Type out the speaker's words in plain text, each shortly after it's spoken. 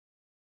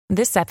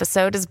This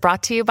episode is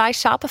brought to you by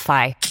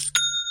Shopify.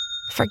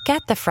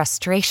 Forget the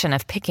frustration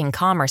of picking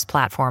commerce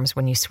platforms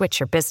when you switch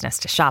your business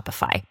to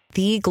Shopify,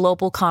 the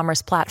global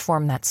commerce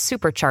platform that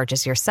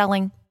supercharges your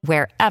selling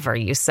wherever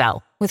you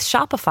sell. With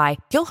Shopify,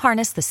 you'll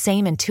harness the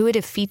same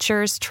intuitive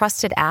features,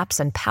 trusted apps,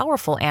 and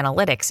powerful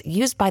analytics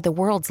used by the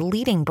world's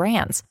leading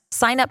brands.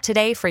 Sign up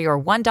today for your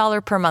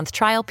 $1 per month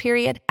trial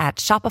period at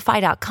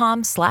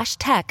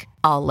shopify.com/tech,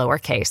 all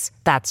lowercase.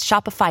 That's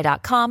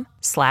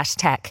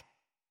shopify.com/tech.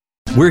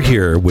 We're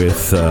here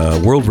with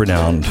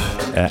world-renowned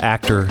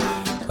actor,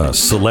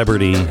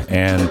 celebrity,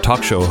 and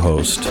talk show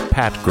host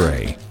Pat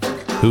Gray,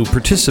 who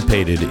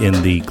participated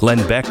in the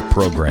Glenn Beck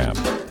program.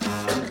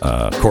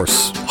 Of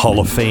course, Hall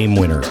of Fame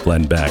winner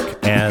Glenn Beck.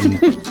 And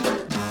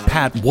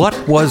Pat, what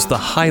was the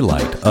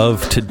highlight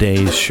of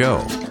today's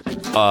show?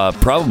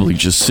 Probably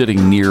just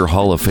sitting near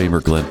Hall of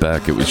Famer Glenn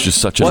Beck. It was just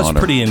such an honor. It was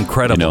pretty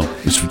incredible. You know,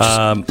 it just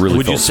really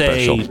would you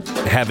say special.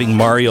 Having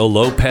Mario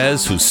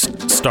Lopez, who's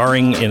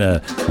starring in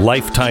a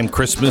Lifetime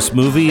Christmas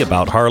movie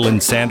about Harlan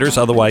Sanders,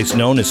 otherwise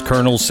known as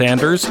Colonel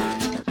Sanders,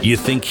 you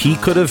think he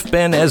could have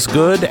been as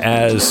good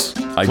as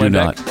Glenn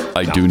Beck?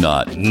 I do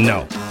not.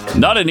 No.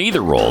 Not in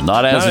either role.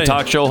 Not as a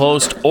talk show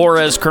host or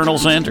as Colonel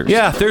Sanders.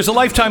 Yeah, there's a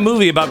Lifetime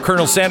movie about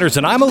Colonel Sanders,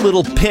 and I'm a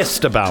little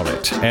pissed about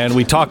it. And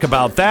we talk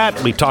about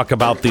that. We talk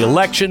about the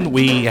election.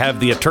 We have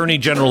the Attorney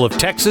General of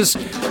Texas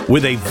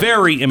with a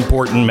very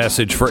important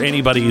message for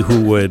anybody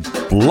who would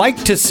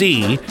like to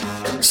see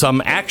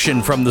some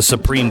action from the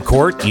Supreme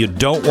Court. You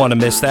don't want to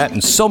miss that,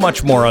 and so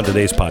much more on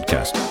today's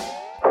podcast.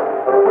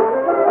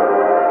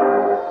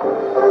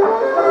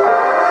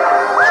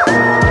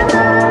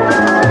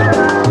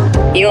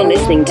 You're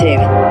listening to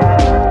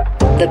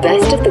the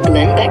best of the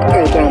Glenn Beck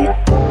program.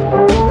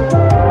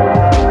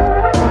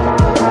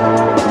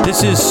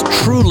 This is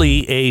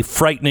truly a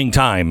frightening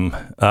time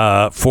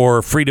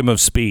for freedom of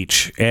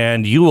speech,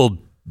 and you will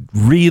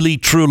really,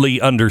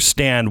 truly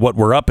understand what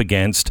we're up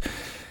against.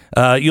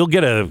 You'll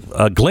get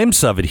a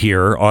glimpse of it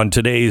here on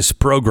today's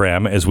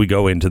program as we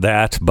go into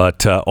that,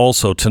 but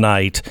also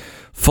tonight,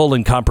 full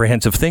and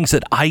comprehensive things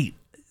that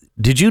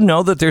did you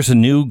know that there's a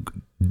new,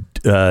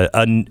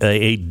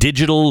 a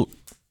digital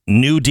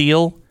New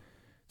Deal?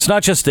 It's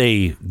not just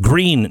a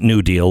green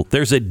New Deal.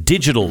 There's a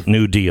digital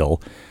New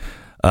Deal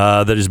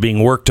that is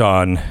being worked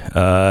on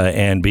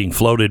and being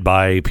floated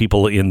by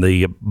people in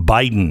the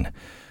Biden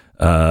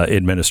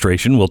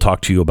administration. We'll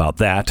talk to you about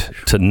that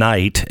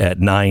tonight at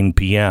 9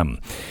 p.m.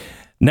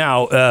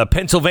 Now,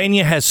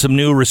 Pennsylvania has some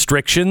new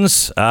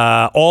restrictions.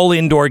 All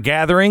indoor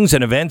gatherings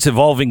and events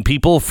involving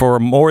people for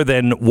more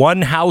than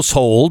one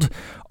household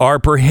are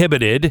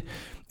prohibited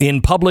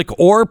in public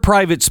or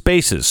private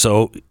spaces.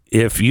 So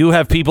if you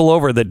have people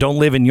over that don't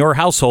live in your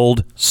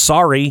household,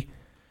 sorry.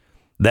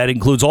 That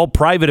includes all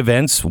private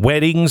events,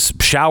 weddings,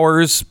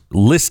 showers,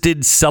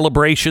 listed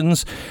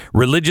celebrations.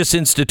 Religious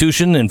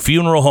institutions and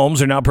funeral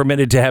homes are now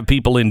permitted to have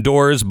people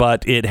indoors,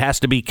 but it has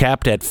to be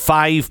capped at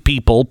 5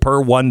 people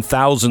per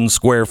 1,000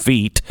 square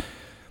feet,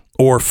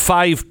 or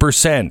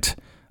 5%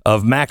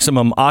 of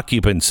maximum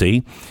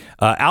occupancy.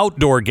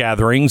 Outdoor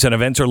gatherings and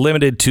events are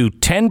limited to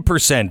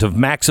 10% of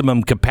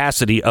maximum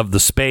capacity of the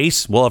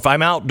space. Well, if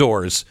I'm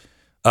outdoors,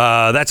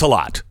 that's a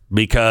lot,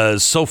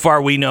 because so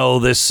far we know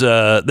this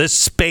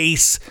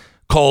space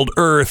called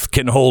Earth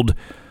can hold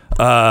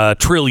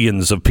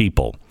trillions of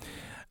people.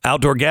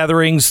 Outdoor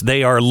gatherings,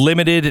 they are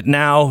limited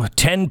now,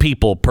 10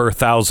 people per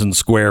 1,000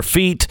 square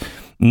feet,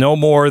 no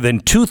more than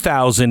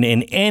 2,000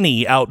 in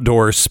any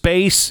outdoor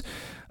space.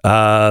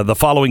 The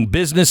following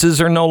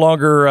businesses are no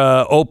longer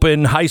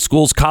open. High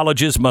schools,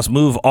 colleges must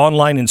move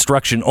online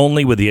instruction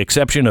only, with the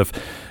exception of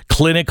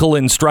clinical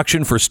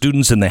instruction for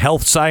students in the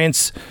health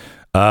science.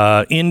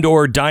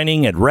 Indoor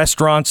dining at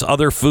restaurants,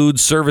 other food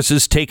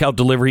services, takeout,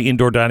 delivery,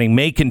 indoor dining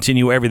may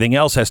continue. Everything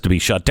else has to be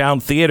shut down.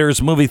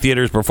 Theaters, movie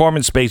theaters,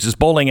 performance spaces,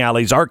 bowling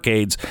alleys,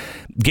 arcades,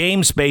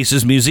 game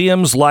spaces,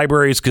 museums,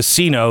 libraries,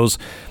 casinos,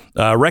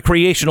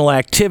 recreational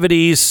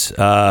activities,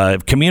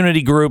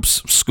 community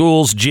groups,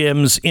 schools,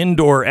 gyms,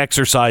 indoor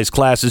exercise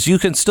classes. You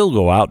can still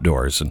go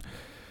outdoors,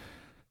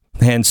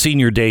 and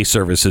senior day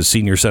services,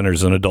 senior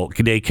centers, and adult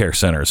daycare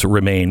centers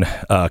remain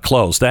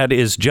closed. That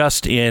is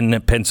just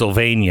in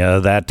Pennsylvania.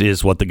 That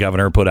is what the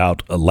governor put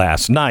out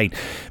last night.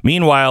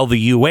 Meanwhile, the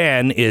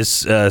UN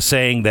is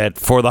saying that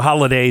for the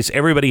holidays,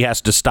 everybody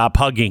has to stop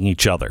hugging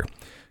each other.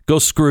 Go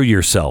screw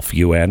yourself,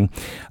 UN.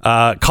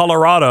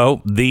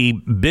 Colorado, the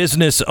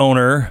business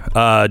owner,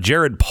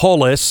 Jared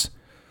Polis,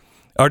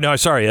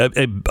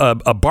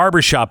 a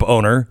barbershop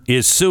owner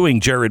is suing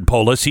Jared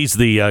Polis. He's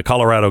the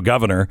Colorado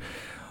governor.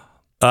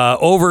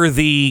 Over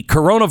the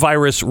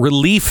coronavirus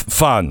relief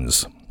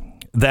funds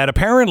that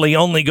apparently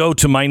only go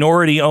to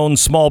minority-owned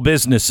small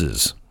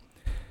businesses.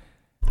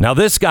 Now,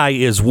 this guy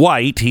is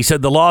white. He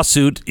said the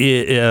lawsuit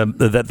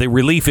that the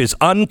relief is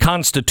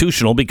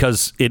unconstitutional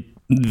because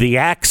the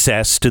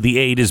access to the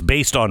aid is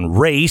based on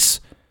race,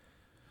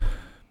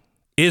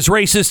 is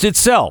racist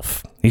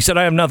itself. He said,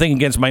 I have nothing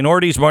against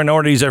minorities.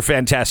 Minorities are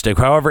fantastic.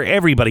 However,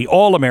 everybody,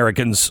 all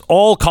Americans,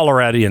 all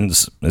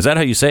Coloradans, is that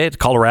how you say it?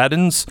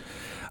 Coloradans?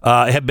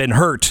 Have been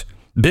hurt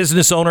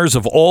business owners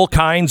of all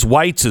kinds,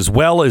 whites as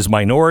well as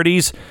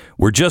minorities,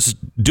 we're just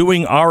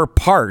doing our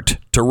part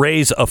to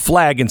raise a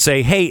flag and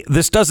say, hey,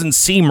 this doesn't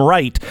seem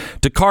right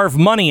to carve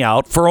money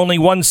out for only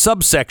one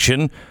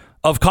subsection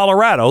of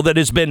Colorado that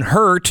has been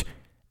hurt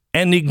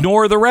and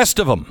ignore the rest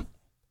of them.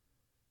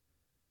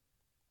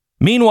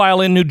 Meanwhile,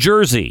 in New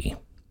Jersey,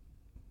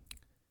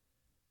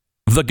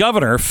 the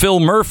governor, Phil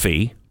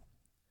Murphy,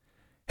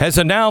 has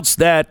announced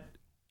that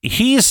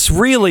he's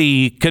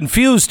really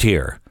confused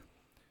here.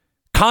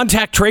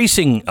 Contact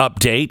tracing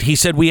update. He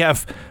said we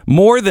have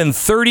more than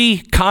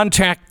 30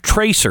 contact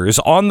tracers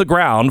on the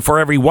ground for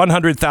every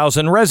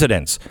 100,000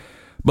 residents.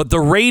 But the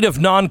rate of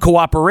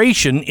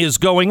non-cooperation is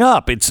going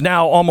up. It's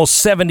now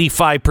almost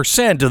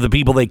 75% of the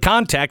people they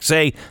contact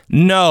say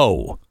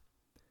no.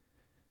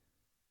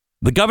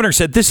 The governor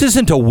said, this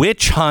isn't a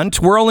witch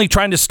hunt. We're only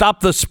trying to stop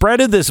the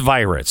spread of this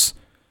virus.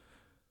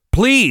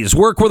 Please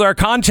work with our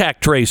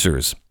contact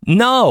tracers.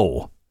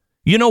 No.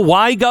 You know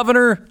why,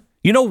 Governor?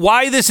 You know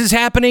why this is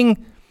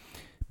happening?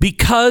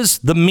 Because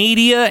the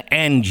media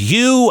and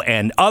you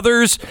and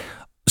others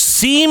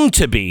seem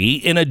to be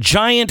in a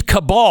giant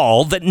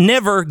cabal that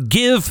never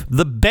give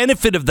the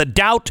benefit of the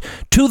doubt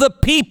to the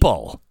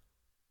people.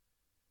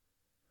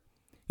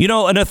 You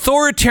know, an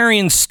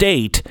authoritarian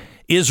state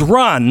is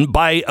run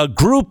by a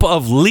group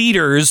of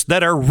leaders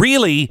that are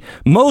really,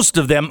 most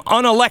of them,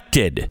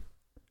 unelected.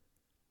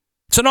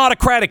 It's an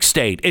autocratic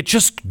state. It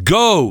just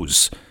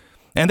goes.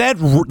 And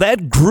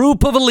that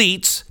group of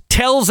elites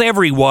tells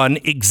everyone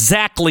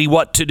exactly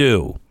what to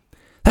do.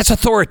 That's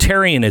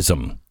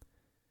authoritarianism.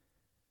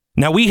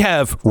 Now, we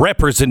have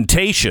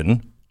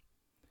representation,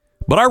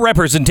 but our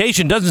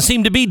representation doesn't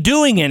seem to be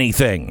doing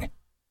anything.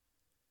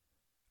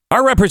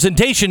 Our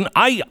representation,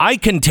 I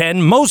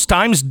contend, most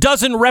times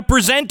doesn't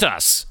represent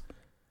us.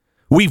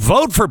 We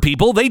vote for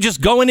people. They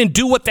just go in and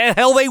do what the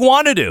hell they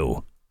want to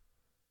do.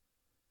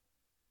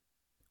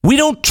 We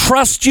don't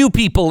trust you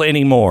people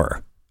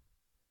anymore.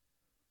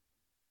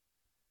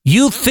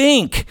 You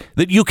think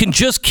that you can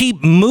just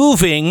keep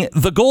moving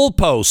the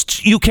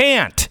goalposts. You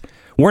can't.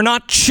 We're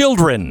not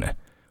children.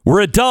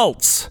 We're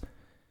adults.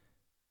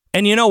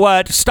 And you know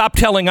what? Stop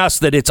telling us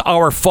that it's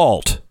our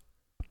fault.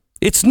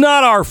 It's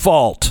not our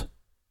fault.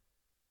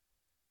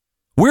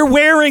 We're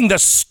wearing the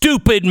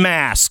stupid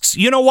masks.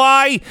 You know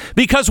why?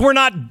 Because we're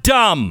not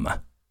dumb.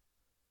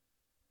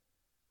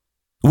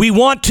 We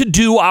want to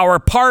do our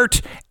part,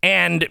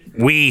 and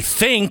we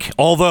think,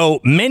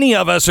 although many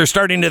of us are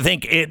starting to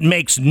think it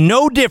makes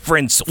no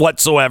difference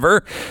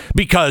whatsoever,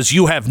 because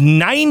you have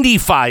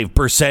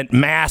 95%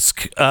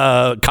 mask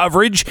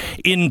coverage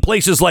in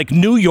places like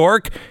New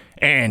York,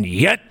 and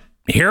yet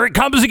here it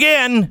comes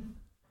again.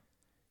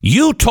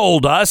 You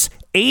told us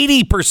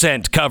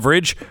 80%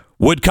 coverage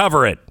would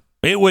cover it.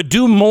 It would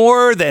do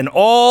more than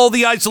all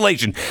the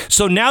isolation.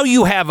 So now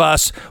you have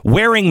us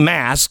wearing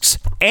masks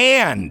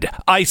and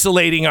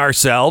isolating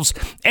ourselves,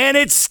 and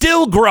it's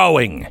still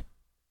growing.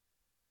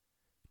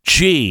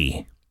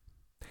 Gee,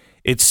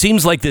 it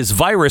seems like this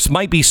virus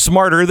might be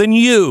smarter than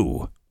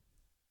you.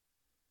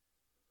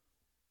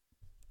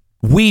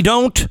 We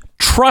don't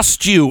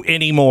trust you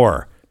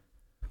anymore.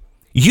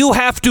 You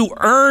have to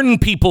earn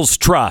people's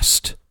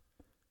trust.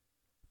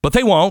 But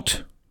they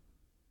won't.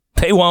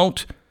 They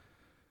won't.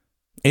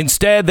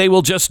 Instead, they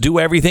will just do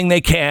everything they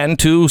can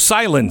to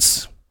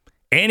silence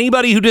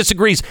anybody who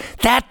disagrees.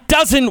 That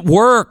doesn't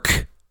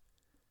work.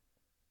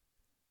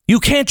 You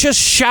can't just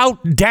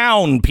shout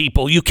down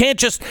people. You can't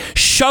just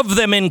shove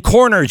them in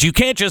corners. You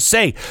can't just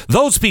say,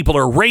 those people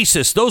are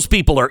racist. Those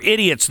people are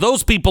idiots.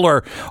 Those people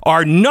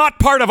are not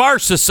part of our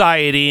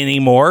society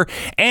anymore,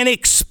 and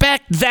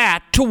expect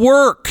that to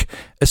work,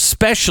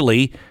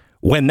 especially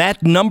when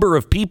that number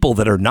of people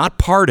that are not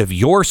part of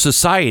your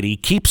society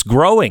keeps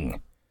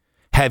growing.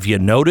 Have you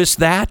noticed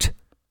that?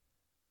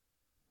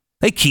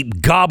 They keep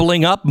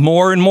gobbling up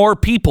more and more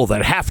people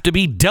that have to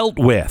be dealt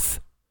with.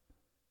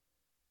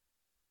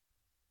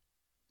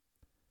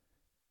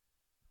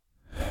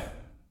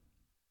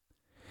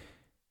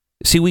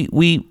 See,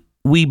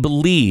 we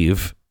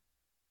believe,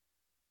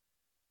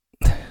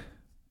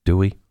 do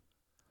we?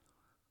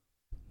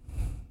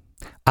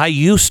 I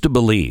used to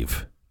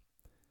believe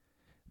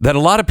that a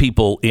lot of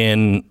people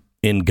in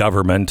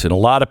government and a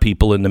lot of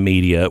people in the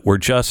media were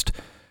just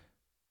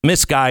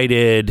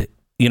misguided,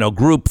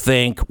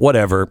 groupthink,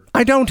 whatever.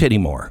 I don't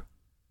anymore.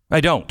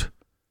 I don't.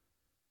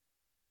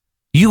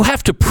 You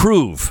have to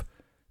prove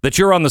that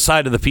you're on the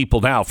side of the people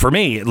now. For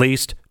me, at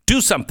least,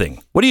 do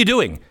something. What are you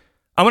doing?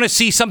 I want to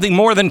see something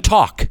more than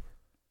talk.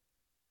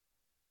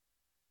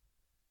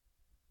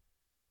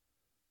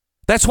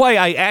 That's why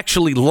I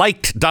actually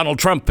liked Donald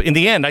Trump in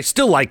the end. I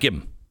still like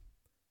him.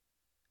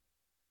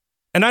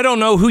 And I don't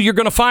know who you're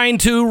going to find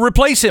to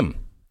replace him.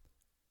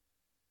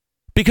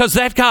 Because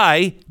that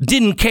guy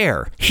didn't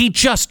care. He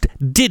just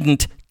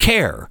didn't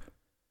care.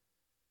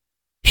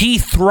 He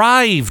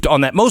thrived on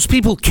that. Most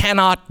people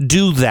cannot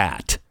do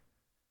that.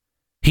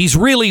 He's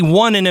really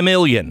 1 in a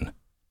million.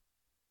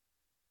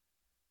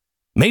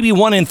 Maybe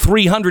 1 in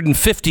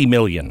 350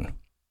 million.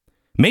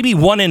 Maybe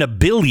 1 in a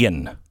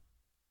billion.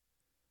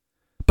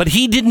 But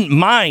he didn't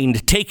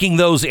mind taking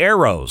those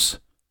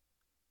arrows.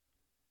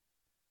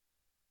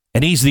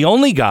 And he's the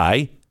only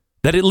guy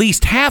that at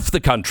least half the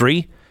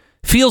country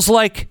feels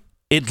like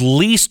at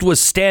least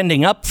was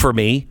standing up for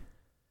me.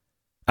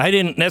 I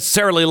didn't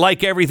necessarily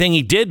like everything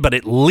he did, but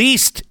at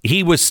least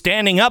he was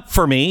standing up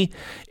for me.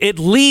 At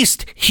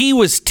least he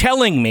was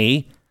telling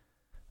me,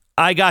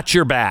 I got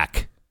your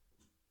back.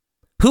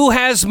 Who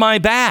has my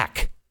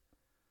back?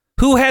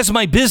 Who has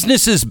my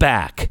business's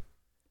back?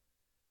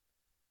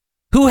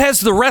 Who has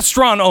the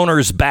restaurant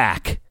owner's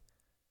back?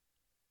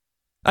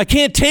 I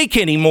can't take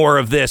any more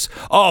of this.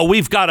 Oh,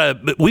 we've got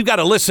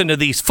to listen to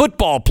these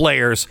football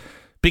players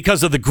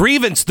because of the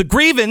grievance. The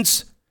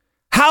grievance?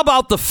 How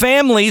about the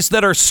families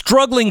that are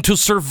struggling to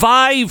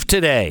survive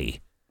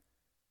today?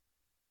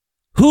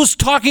 Who's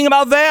talking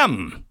about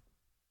them?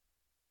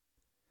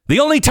 The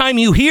only time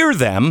you hear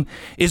them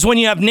is when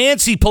you have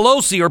Nancy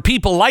Pelosi or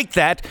people like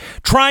that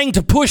trying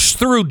to push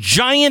through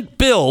giant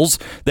bills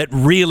that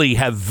really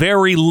have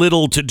very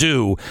little to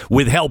do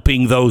with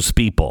helping those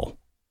people.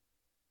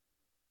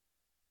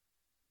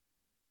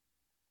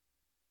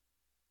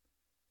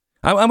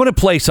 I'm going to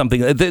play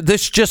something.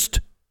 This just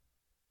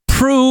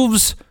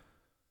proves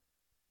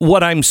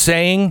what I'm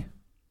saying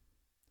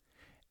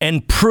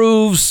and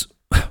proves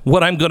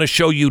what I'm going to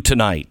show you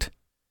tonight.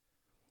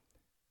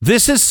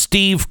 This is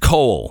Steve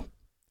Cole,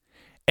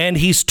 and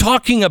he's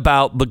talking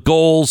about the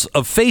goals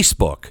of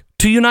Facebook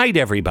to unite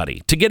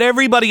everybody, to get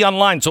everybody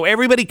online so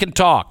everybody can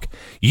talk.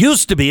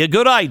 Used to be a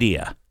good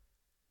idea.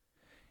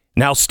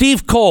 Now,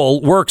 Steve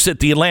Cole works at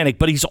The Atlantic,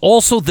 but he's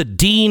also the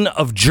Dean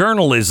of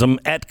Journalism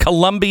at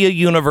Columbia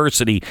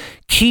University.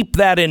 Keep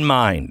that in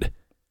mind.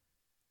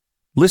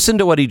 Listen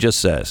to what he just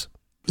says.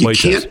 You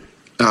can't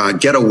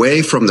get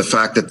away from the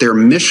fact that their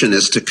mission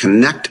is to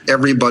connect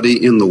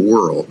everybody in the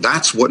world.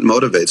 That's what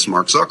motivates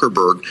Mark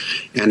Zuckerberg,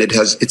 and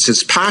it's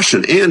his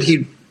passion, and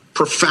he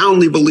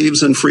profoundly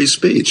believes in free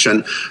speech.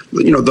 And,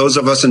 those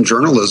of us in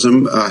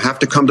journalism have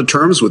to come to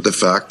terms with the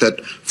fact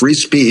that free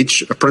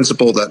speech, a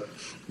principle that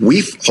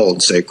we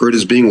hold sacred,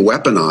 is being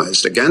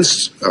weaponized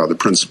against the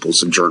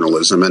principles of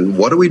journalism. And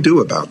what do we do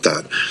about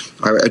that?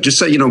 I just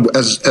say,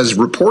 as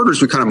reporters,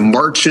 we kind of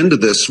march into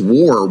this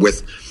war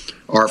with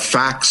our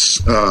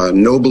facts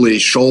nobly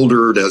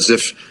shouldered as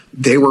if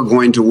they were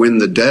going to win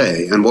the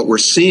day. And what we're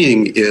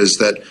seeing is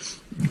that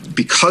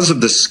because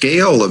of the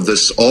scale of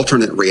this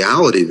alternate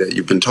reality that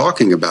you've been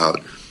talking about,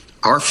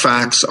 our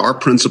facts, our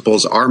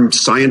principles, our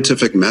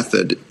scientific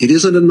method, it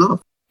isn't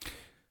enough.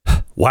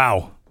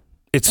 Wow.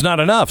 It's not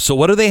enough. So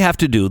what do they have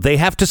to do? They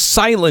have to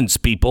silence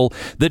people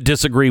that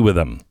disagree with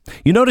them.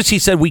 You notice he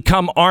said we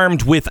come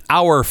armed with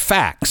our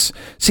facts.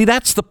 See,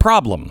 that's the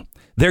problem.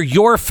 They're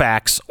your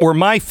facts or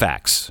my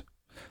facts.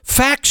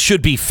 Facts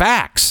should be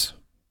facts.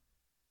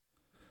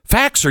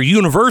 Facts are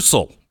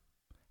universal.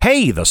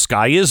 Hey, the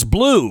sky is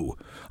blue.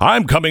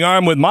 I'm coming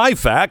armed with my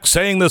facts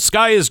saying the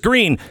sky is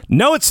green.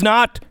 No, it's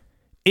not.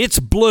 It's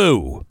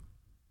blue.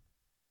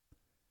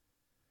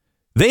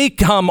 They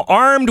come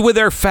armed with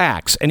their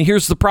facts. And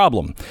here's the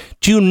problem.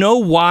 Do you know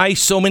why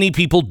so many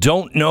people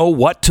don't know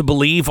what to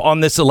believe on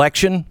this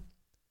election?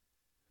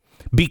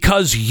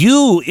 Because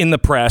you in the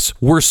press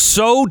were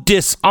so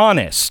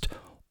dishonest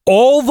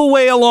all the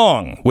way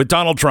along with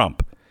Donald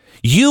Trump.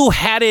 You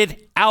had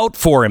it out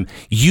for him.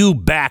 You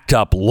backed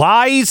up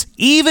lies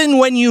even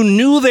when you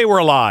knew they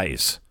were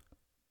lies.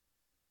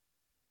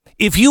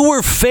 If you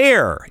were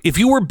fair, if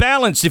you were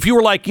balanced, if you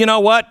were like, you know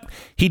what?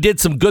 He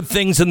did some good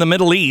things in the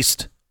Middle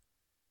East.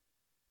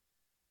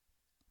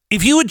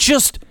 If you would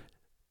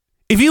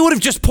have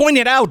just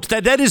pointed out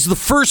that that is the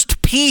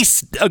first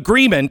peace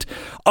agreement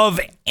of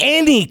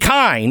any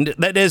kind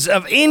that is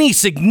of any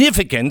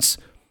significance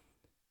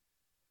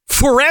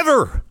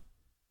forever.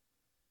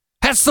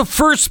 That's the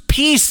first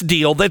peace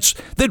deal that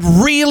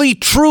really,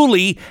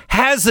 truly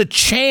has a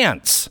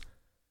chance.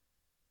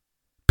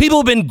 People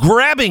have been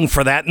grabbing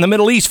for that in the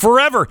Middle East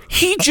forever.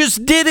 He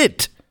just did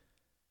it.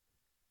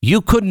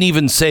 You couldn't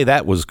even say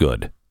that was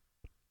good.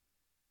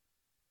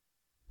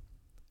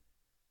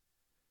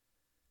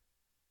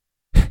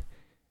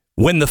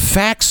 When the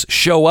facts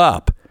show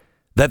up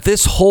that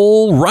this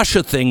whole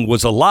Russia thing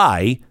was a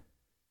lie,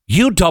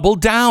 you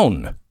doubled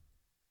down.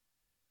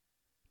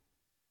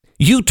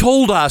 You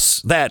told us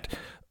that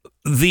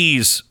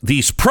these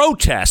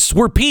protests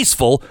were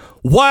peaceful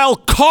while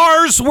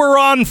cars were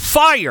on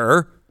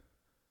fire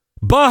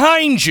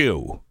behind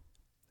you.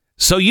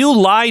 So you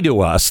lied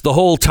to us the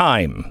whole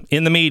time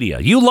in the media.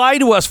 You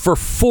lied to us for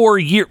 4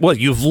 years. Well,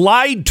 you've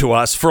lied to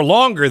us for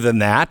longer than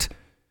that.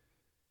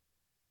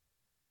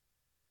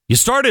 You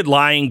started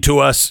lying to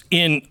us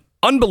in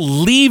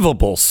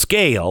unbelievable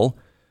scale,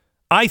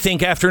 I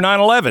think, after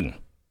 9/11.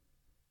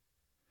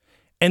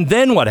 And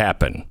then what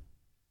happened?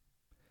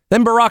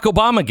 Then Barack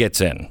Obama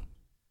gets in.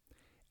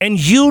 And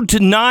you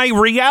deny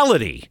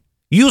reality.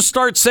 You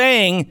start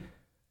saying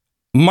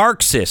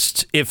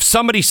Marxists. If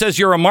somebody says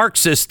you're a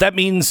Marxist, that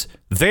means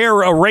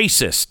they're a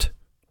racist.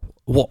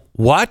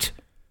 What?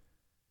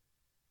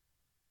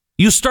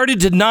 You started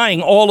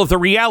denying all of the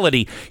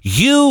reality.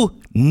 You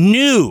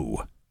knew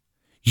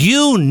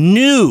You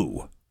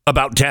knew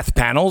about death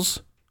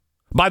panels.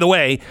 By the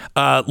way,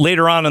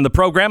 later on in the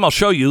program, I'll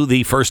show you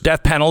the first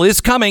death panel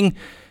is coming.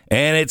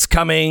 And it's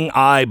coming,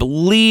 I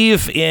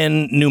believe,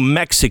 in New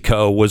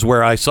Mexico was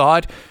where I saw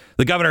it.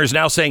 The governor is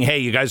now saying, hey,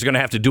 you guys are going to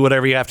have to do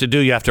whatever you have to do.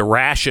 You have to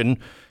ration.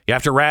 You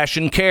have to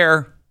ration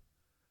care.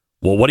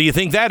 Well, what do you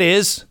think that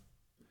is?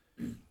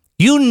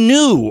 You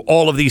knew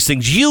all of these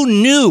things. You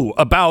knew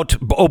about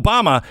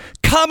Obama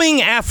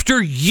coming after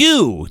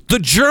you, the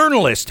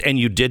journalist, and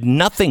you did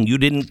nothing. You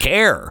didn't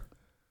care.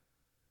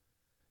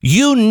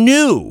 You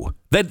knew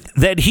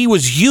that he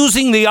was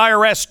using the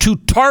IRS to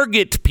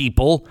target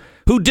people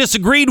who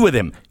disagreed with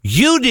him.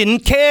 You didn't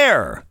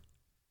care.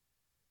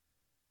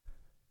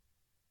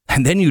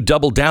 And then you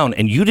doubled down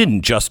and you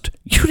didn't just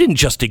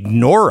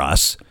ignore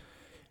us.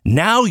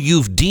 Now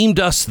you've deemed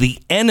us the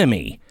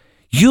enemy.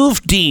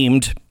 You've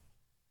deemed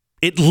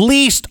at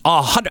least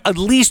a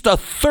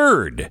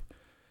third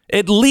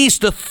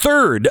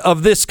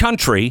of this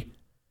country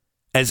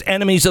as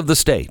enemies of the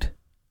state.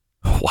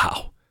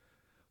 Wow.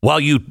 While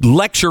you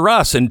lecture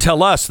us and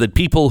tell us that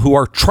people who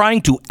are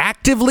trying to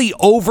actively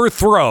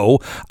overthrow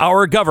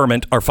our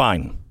government are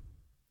fine.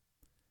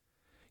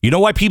 You know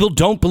why people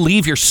don't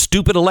believe your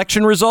stupid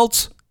election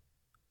results?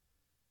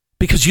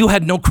 Because you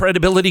had no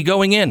credibility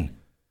going in.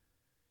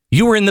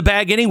 You were in the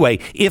bag anyway.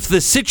 If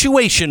the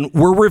situation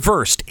were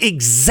reversed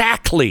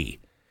exactly,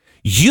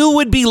 you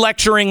would be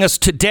lecturing us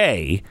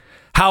today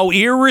how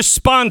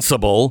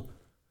irresponsible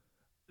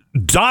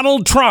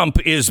Donald Trump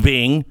is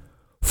being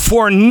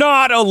for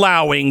not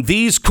allowing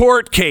these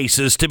court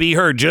cases to be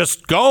heard,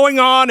 just going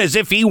on as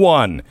if he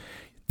won.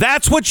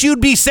 That's what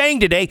you'd be saying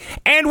today,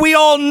 and we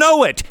all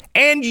know it,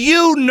 and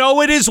you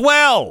know it as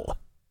well.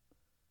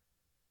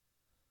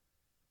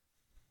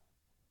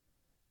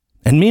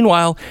 And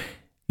meanwhile,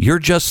 you're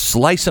just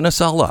slicing us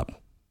all up.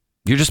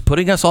 You're just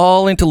putting us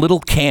all into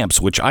little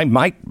camps, which I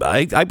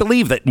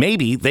believe that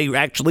maybe they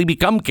actually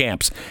become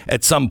camps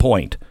at some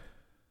point.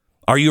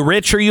 Are you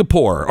rich or are you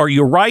poor? Are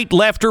you right,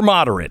 left, or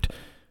moderate?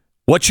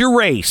 What's your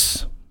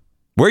race?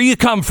 Where you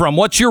come from?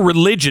 What's your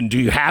religion? Do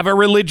you have a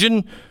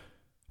religion?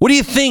 What do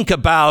you think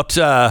about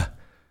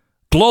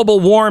global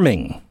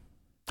warming?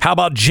 How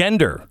about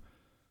gender?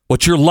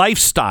 What's your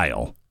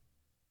lifestyle?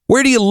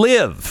 Where do you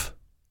live?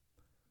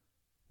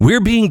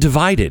 We're being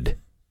divided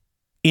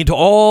into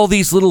all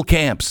these little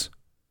camps.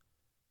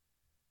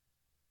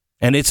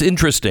 And it's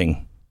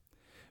interesting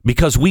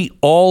because we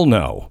all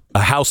know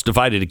a house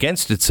divided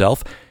against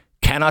itself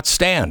cannot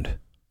stand.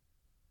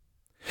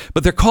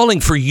 But they're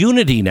calling for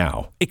unity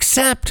now,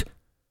 except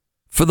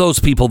for those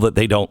people that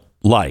they don't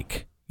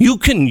like. You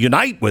can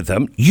unite with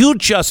them. You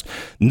just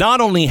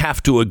not only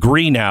have to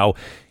agree now,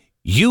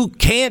 you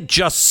can't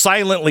just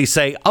silently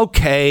say,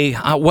 okay,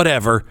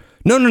 whatever.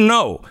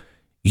 No.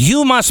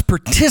 You must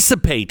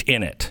participate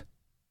in it.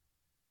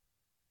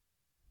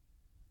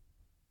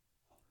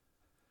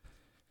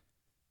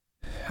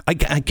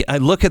 I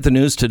look at the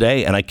news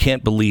today and I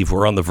can't believe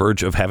we're on the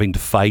verge of having to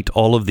fight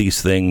all of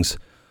these things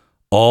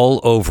all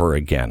over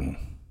again.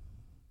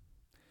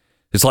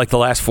 It's like the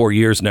last 4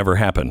 years never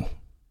happened.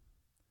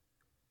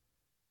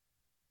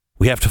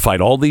 We have to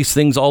fight all these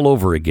things all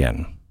over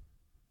again.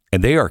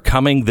 And they are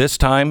coming this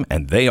time,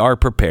 and they are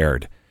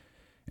prepared.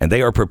 And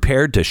they are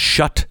prepared to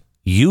shut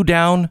you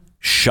down,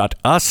 shut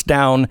us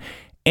down,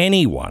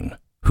 anyone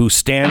who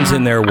stands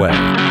in their way.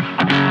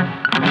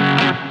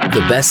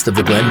 The best of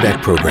the Glenn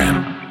Beck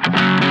program.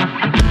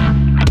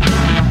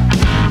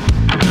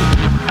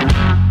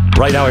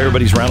 Right now,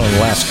 everybody's rounding the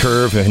last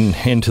curve and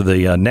into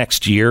the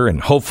next year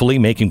and hopefully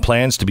making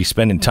plans to be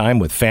spending time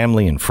with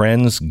family and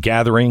friends,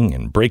 gathering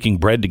and breaking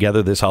bread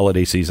together this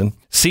holiday season.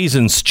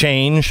 Seasons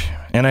change,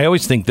 and I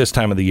always think this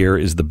time of the year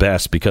is the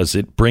best because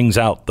it brings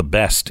out the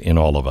best in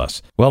all of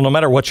us. Well, no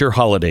matter what your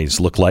holidays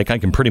look like, I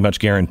can pretty much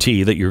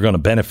guarantee that you're going to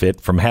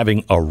benefit from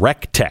having a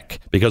rec tech,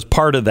 because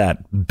part of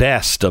that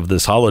best of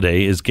this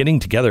holiday is getting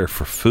together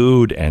for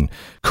food and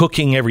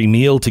cooking every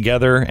meal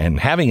together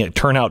and having it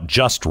turn out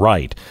just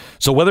right.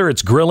 So whether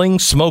it's grilling,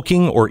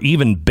 smoking, or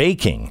even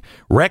baking,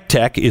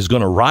 RecTech is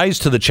going to rise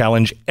to the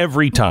challenge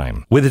every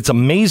time. With its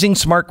amazing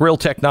smart grill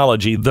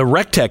technology, the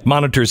RecTech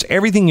monitors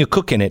everything you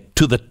cook in it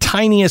to the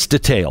tiniest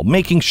detail,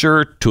 making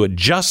sure to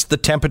adjust the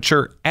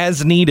temperature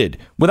as needed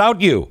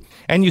without you.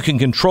 And you can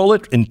control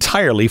it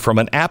entirely from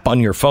an app on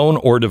your phone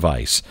or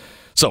device.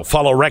 So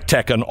follow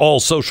RecTech on all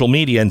social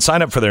media and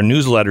sign up for their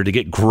newsletter to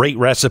get great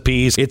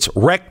recipes. It's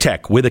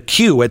RecTech with a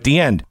Q at the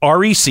end.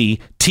 RecTeq.com.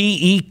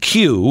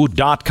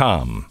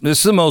 This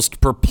is the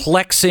most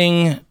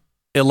perplexing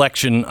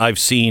election I've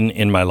seen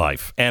in my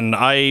life. And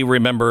I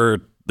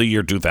remember the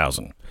year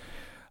 2000.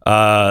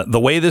 The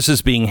way this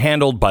is being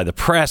handled by the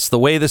press, the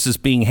way this is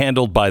being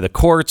handled by the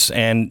courts,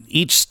 and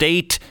each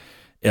state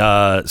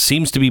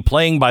seems to be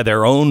playing by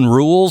their own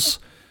rules.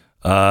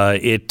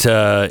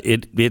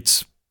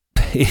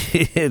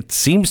 It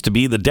seems to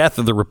be the death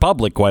of the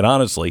republic, quite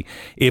honestly,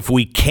 if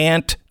we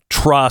can't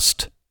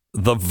trust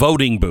the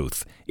voting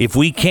booth. If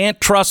we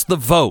can't trust the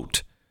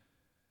vote,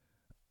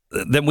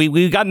 then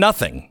we got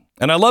nothing.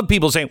 And I love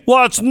people saying,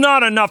 well, it's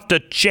not enough to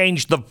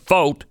change the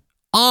vote.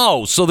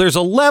 Oh, so there's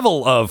a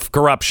level of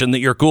corruption that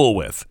you're cool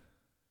with.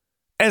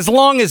 As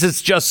long as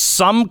it's just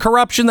some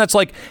corruption that's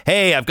like,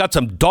 hey, I've got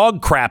some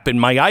dog crap in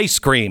my ice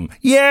cream.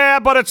 Yeah,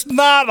 but it's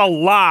not a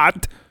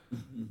lot.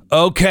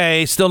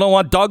 Okay, still don't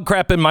want dog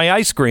crap in my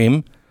ice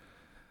cream.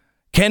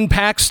 Ken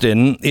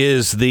Paxton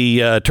is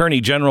the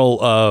Attorney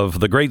General of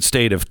the great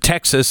state of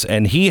Texas,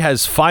 and he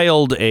has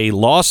filed a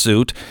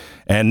lawsuit,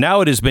 and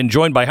now it has been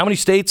joined by how many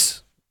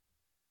states?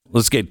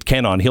 Let's get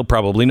Ken on. He'll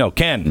probably know.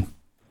 Ken.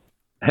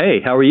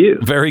 Hey, how are you?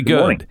 Very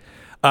good.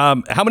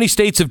 How many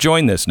states have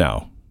joined this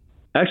now?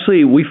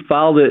 Actually, we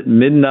filed it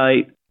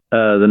midnight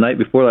the night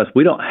before last.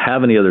 We don't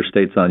have any other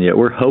states on yet.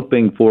 We're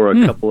hoping for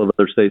a couple of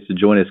other states to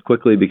join us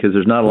quickly because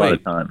there's not a lot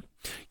of time.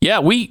 Yeah,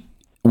 we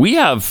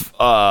have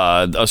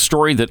a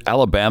story that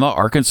Alabama,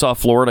 Arkansas,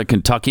 Florida,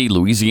 Kentucky,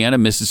 Louisiana,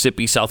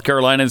 Mississippi, South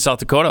Carolina, and South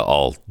Dakota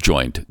all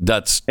joined.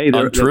 That's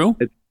untrue?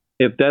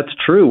 If that's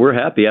true, we're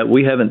happy.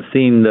 We haven't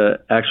seen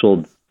the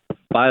actual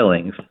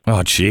filings.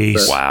 Oh,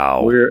 jeez.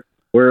 Wow.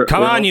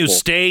 Come on, you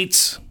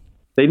states.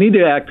 They need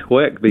to act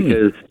quick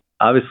because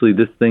obviously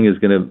this thing is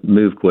going to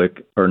move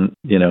quick, or,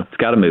 it's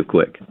got to move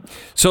quick.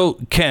 So,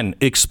 Ken,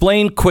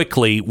 explain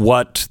quickly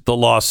what the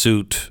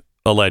lawsuit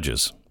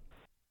alleges.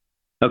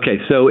 Okay,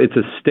 so it's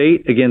a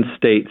state against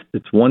states.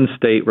 It's one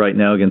state right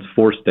now against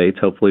 4 states.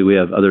 Hopefully we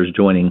have others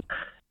joining.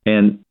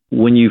 And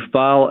when you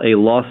file a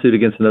lawsuit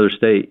against another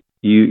state,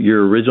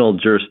 your original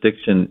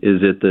jurisdiction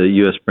is at the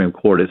U.S. Supreme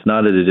Court. It's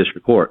not at a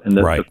district court. And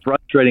the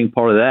frustrating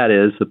part of that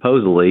is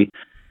supposedly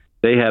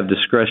they have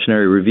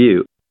discretionary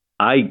review.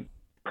 I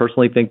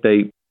personally think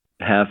they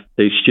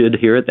should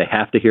hear it. They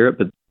have to hear it,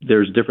 but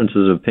there's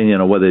differences of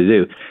opinion on whether they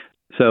do.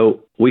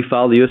 So we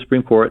file the U.S.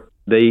 Supreme Court.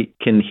 They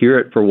can hear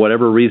it for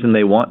whatever reason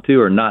they want to,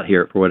 or not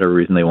hear it for whatever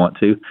reason they want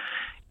to.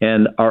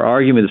 And our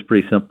argument is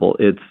pretty simple.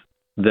 It's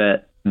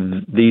that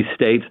these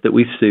states that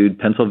we sued,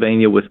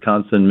 Pennsylvania,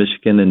 Wisconsin,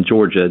 Michigan, and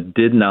Georgia,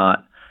 did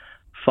not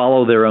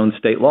follow their own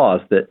state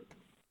laws, that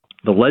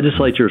the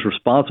legislature is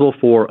responsible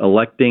for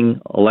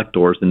electing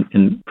electors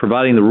and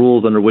providing the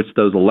rules under which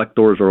those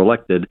electors are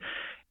elected.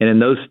 And in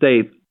those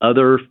states,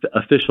 other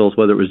officials,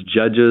 whether it was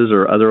judges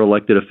or other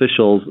elected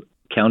officials,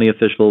 county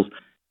officials,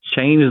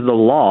 changed the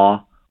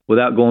law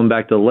without going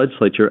back to the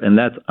legislature, and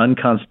that's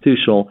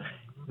unconstitutional,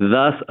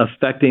 thus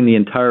affecting the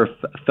entire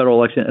federal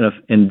election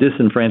and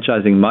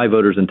disenfranchising my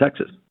voters in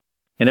Texas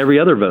and every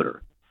other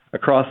voter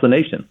across the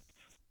nation.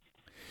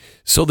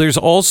 So there's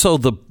also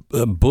the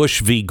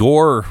Bush v.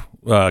 Gore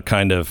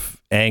kind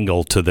of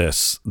angle to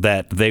this,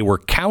 that they were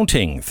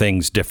counting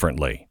things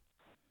differently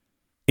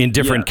in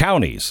different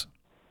counties.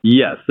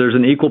 Yes, there's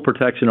an equal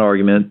protection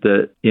argument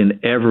that in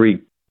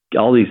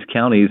all these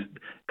counties,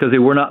 because they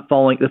were not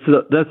following.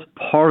 That's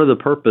part of the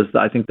purpose.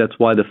 I think that's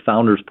why the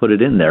founders put it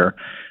in there,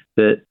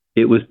 that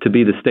it was to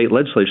be the state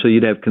legislature. So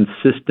you'd have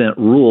consistent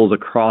rules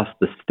across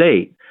the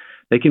state.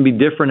 They can be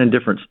different in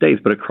different states,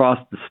 but across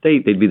the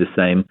state, they'd be the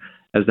same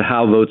as to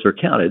how votes are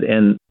counted.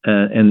 And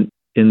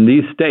in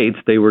these states,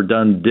 they were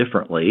done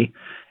differently.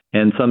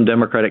 And some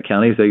Democratic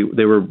counties,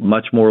 they were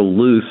much more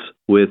loose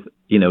with,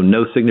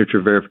 no signature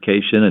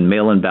verification and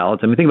mail-in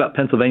ballots. I mean, think about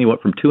Pennsylvania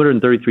went from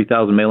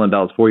 233,000 mail-in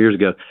ballots 4 years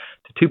ago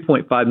to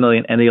 2.5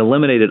 million, and they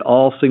eliminated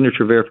all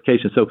signature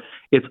verification. So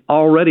it's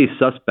already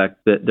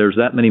suspect that there's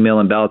that many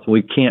mail-in ballots, and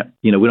we can't,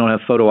 we don't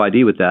have photo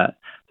ID with that.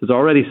 So it's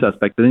already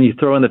suspect. And then you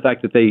throw in the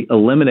fact that they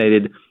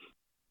eliminated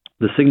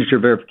the signature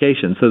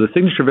verification. So the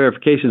signature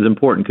verification is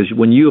important because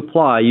when you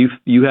apply,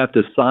 you have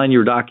to sign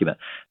your document.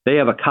 They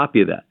have a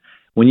copy of that.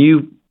 When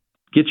you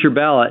get your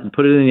ballot and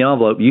put it in the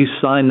envelope, you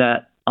sign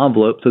that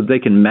envelope so that they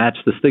can match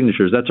the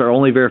signatures. That's our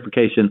only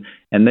verification,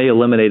 and they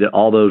eliminated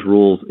all those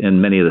rules in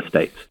many of the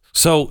states.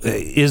 So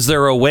is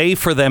there a way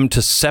for them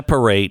to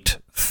separate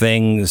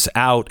things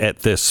out at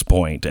this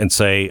point and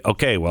say,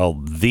 okay, well,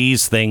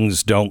 these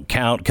things don't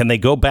count? Can they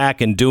go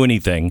back and do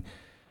anything?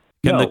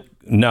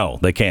 No,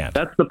 they can't.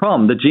 That's the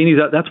problem. The genie's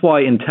out. That's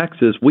why in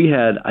Texas we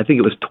had, I think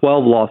it was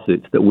 12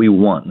 lawsuits that we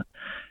won,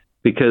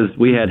 because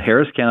we had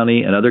Harris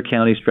County and other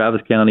counties,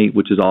 Travis County,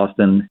 which is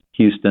Austin,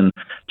 Houston,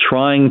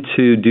 trying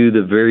to do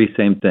the very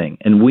same thing.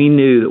 And we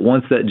knew that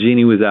once that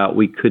genie was out,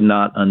 we could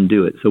not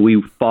undo it. So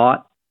we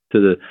fought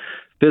to the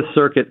Fifth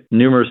Circuit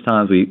numerous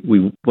times.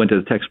 We went to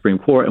the Texas Supreme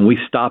Court, and we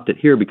stopped it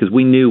here because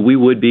we knew we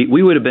would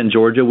have been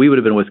Georgia, we would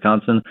have been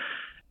Wisconsin.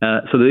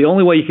 So the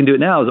only way you can do it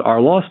now is our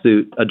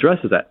lawsuit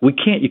addresses that. We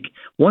can't.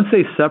 Once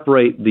they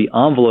separate the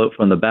envelope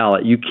from the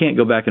ballot, you can't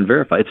go back and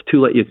verify. It's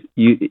too late.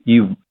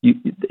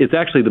 It's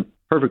actually the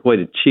perfect way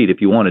to cheat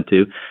if you wanted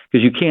to,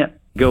 because you can't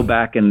go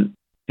back and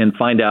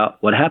find out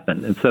what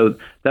happened. And so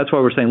that's why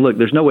we're saying, look,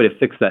 there's no way to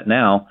fix that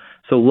now.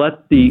 So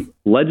let the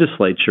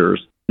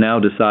legislatures now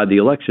decide the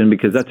election,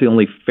 because that's the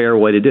only fair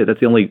way to do it.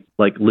 That's the only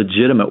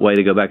legitimate way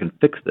to go back and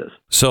fix this.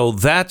 So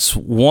that's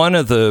one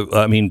of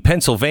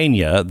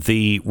Pennsylvania,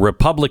 the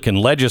Republican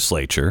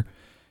legislature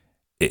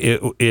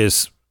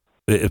is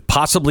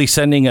possibly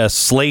sending a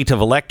slate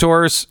of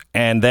electors,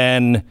 and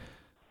then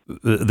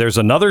there's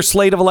another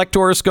slate of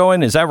electors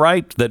going. Is that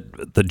right?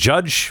 That the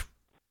judge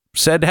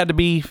said had to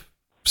be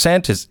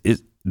Is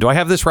do I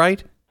have this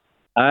right?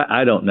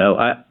 I don't know.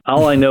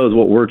 All I know is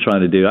what we're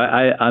trying to do.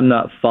 I'm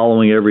not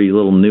following every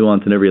little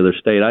nuance in every other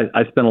state.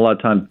 I spent a lot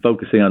of time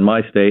focusing on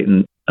my state,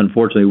 and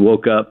unfortunately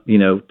woke up,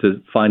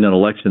 to find an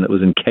election that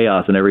was in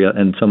chaos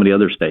in so many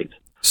other states.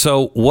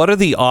 So what are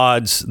the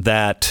odds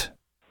that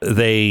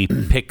they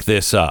pick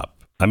this up?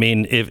 I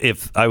mean,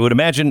 if I would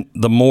imagine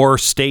the more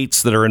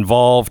states that are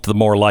involved, the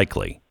more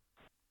likely.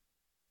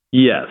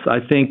 Yes,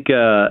 I think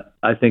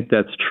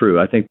that's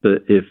true. I think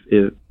that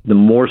if the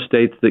more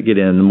states that get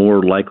in, the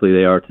more likely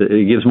they are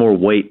it gives more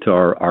weight to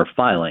our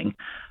filing.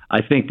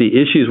 I think the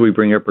issues we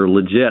bring up are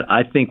legit.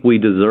 I think we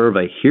deserve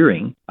a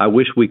hearing. I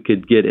wish we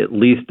could get at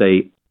least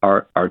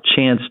our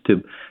chance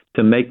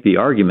to make the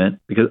argument,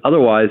 because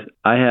otherwise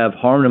I have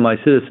harm to my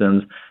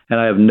citizens and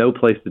I have no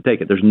place to take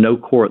it. There's no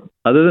court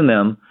other than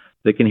them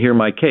that can hear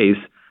my case,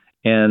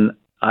 and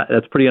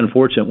that's pretty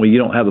unfortunate when you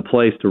don't have a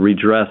place to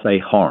redress a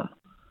harm.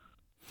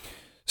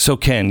 So,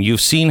 Ken,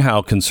 you've seen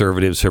how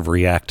conservatives have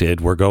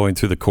reacted. We're going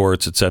through the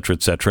courts, et cetera,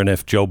 et cetera. And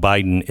if Joe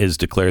Biden is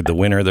declared the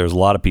winner, there's a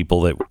lot of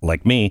people that,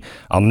 like me,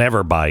 I'll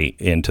never buy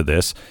into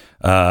this.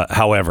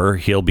 However,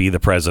 he'll be the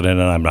president,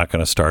 and I'm not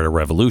going to start a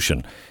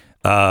revolution.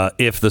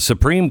 If the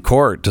Supreme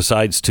Court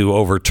decides to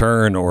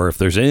overturn, or if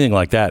there's anything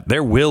like that,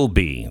 there will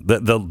be.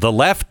 The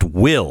left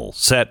will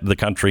set the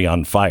country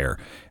on fire.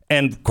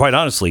 And quite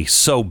honestly,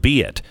 so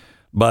be it.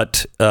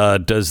 But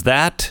does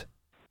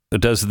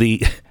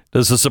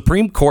the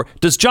Supreme Court,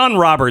 does John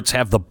Roberts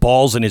have the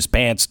balls in his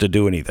pants to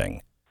do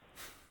anything?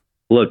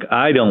 Look,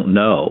 I don't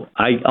know.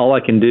 All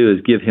I can do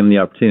is give him the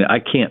opportunity. I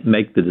can't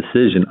make the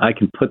decision. I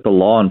can put the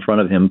law in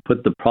front of him,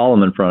 put the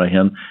problem in front of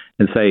him,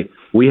 and say,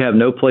 we have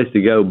no place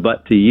to go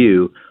but to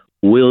you.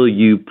 Will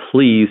you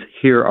please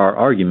hear our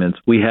arguments?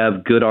 We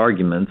have good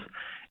arguments.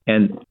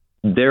 And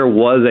there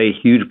was a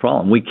huge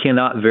problem. We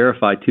cannot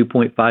verify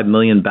 2.5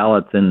 million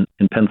ballots in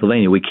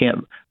Pennsylvania. We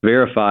can't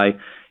verify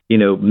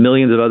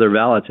millions of other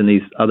ballots in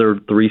these other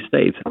 3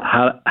 states.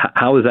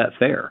 How is that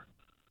fair?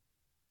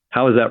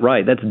 How is that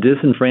right? That's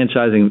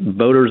disenfranchising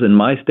voters in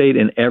my state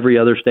and every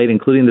other state,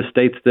 including the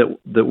states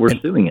that we're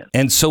suing in.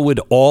 And so would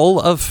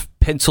all of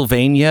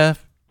Pennsylvania,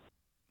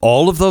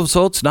 all of those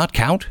votes not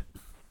count?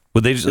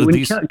 Would they just,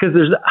 because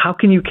how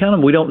can you count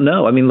them? We don't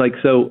know. I mean,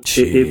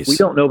 if we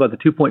don't know about the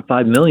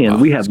 2.5 million,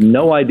 we have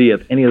no idea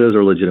if any of those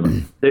are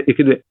legitimate. It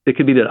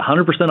could be that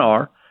 100%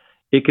 are.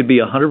 It could be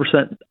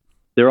 100%.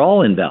 They're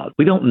all invalid.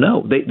 We don't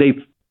know.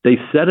 They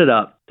set it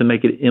up to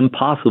make it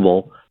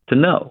impossible to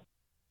know,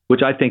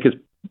 which I think is,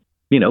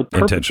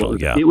 purposeful.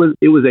 Intentional. Yeah. It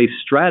was a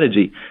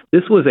strategy.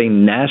 This was a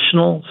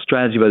national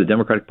strategy by the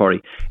Democratic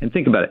Party. And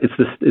think about it.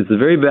 It's the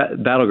very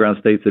battleground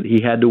states that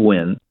he had to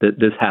win that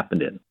this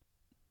happened in.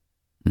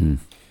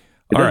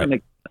 All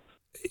right.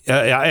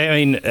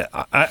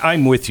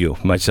 I'm with you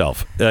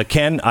myself.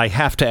 Ken, I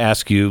have to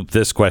ask you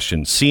this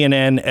question.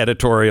 CNN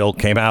editorial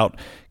came out.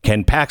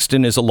 Ken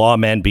Paxton is a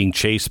lawman being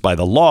chased by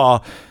the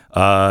law.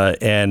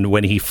 And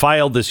when he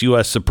filed this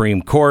U.S.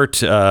 Supreme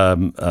Court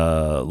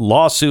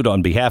lawsuit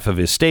on behalf of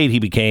his state, he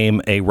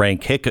became a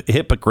rank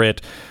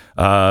hypocrite,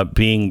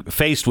 being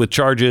faced with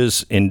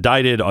charges,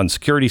 indicted on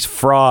securities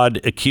fraud,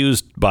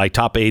 accused by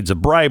top aides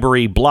of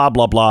bribery, blah,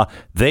 blah, blah.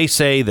 They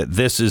say that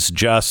this is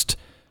just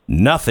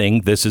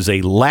nothing. This is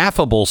a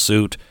laughable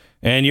suit,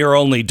 and you're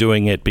only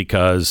doing it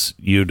because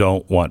you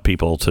don't want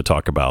people to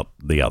talk about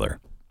the other.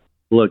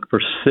 Look,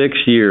 for 6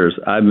 years,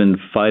 I've been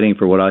fighting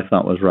for what I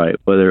thought was right,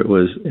 whether it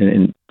was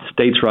in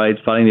states' rights,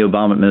 fighting the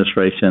Obama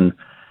administration,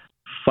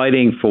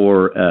 fighting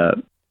for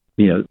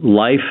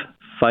life,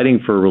 fighting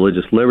for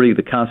religious liberty,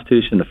 the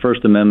Constitution, the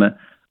First Amendment.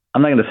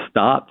 I'm not going to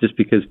stop just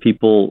because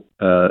people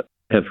have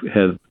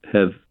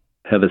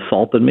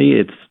assaulted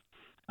me.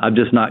 I'm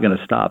just not going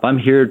to stop. I'm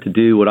here to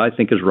do what I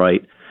think is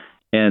right,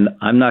 and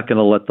I'm not going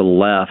to let the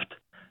left,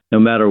 no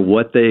matter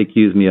what they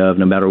accuse me of,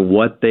 no matter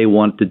what they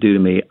want to do to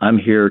me, I'm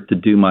here to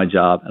do my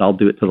job, and I'll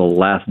do it to the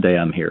last day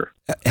I'm here.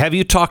 Have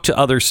you talked to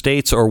other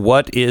states, or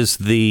what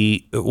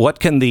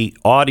can the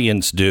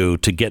audience do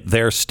to get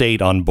their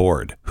state on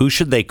board? Who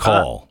should they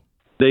call?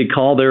 They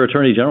call their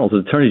attorney generals. The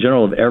attorney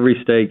general of every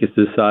state gets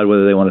to decide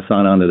whether they want to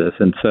sign on to this.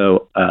 And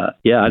so,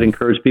 I'd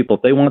encourage people,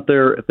 if they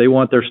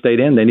want their state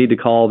in, they need to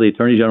call the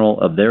attorney general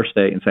of their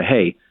state and say,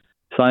 hey,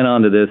 sign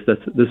on to this.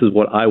 This is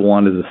what I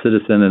want as a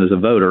citizen and as a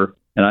voter.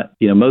 And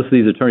most of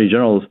these attorney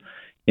generals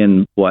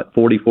in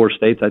 44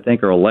 states, I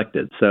think, are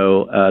elected.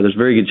 So there's a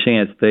very good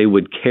chance they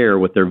would care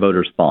what their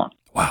voters thought.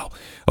 Wow.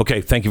 Okay.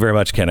 Thank you very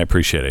much, Ken. I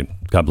appreciate it.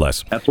 God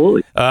bless.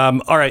 Absolutely.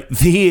 All right.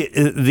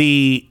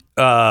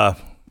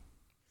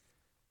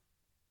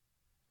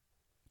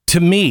 To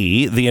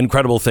me, the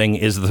incredible thing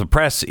is that the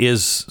press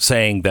is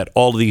saying that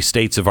all of these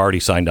states have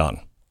already signed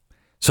on.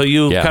 So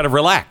you kind of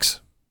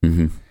relax.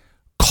 Mm-hmm.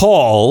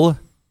 Call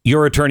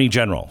your attorney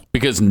general.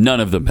 Because none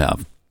of them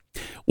have.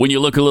 When you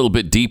look a little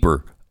bit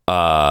deeper,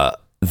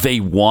 they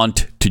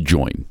want to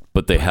join,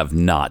 but they have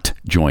not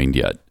joined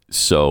yet.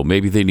 So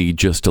maybe they need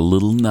just a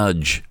little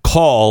nudge.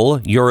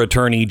 Call your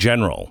attorney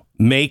general.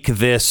 Make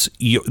this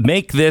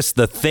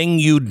the thing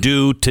you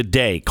do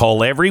today.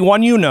 Call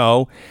everyone you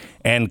know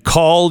and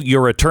call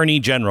your attorney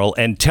general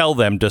and tell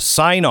them to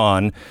sign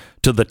on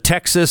to the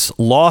Texas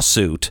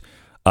lawsuit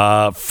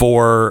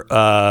for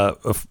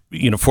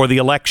the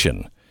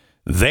election.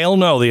 They'll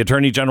know, the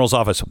attorney general's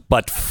office,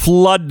 but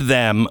flood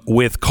them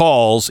with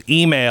calls,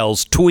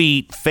 emails,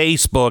 tweet,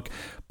 Facebook,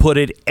 put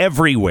it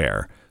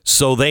everywhere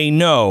so they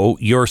know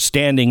you're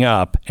standing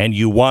up and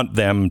you want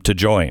them to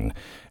join.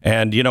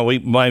 And, we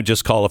might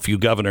just call a few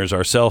governors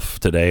ourselves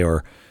today or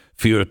a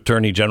few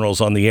attorney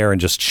generals on the air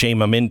and just shame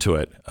them into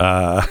it.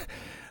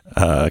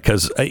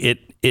 Because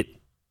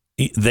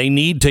they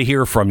need to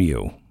hear from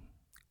you.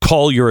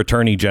 Call your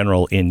attorney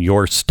general in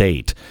your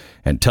state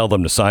and tell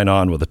them to sign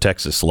on with a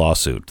Texas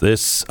lawsuit.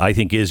 This, I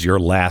think, is your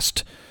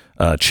last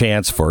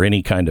chance for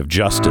any kind of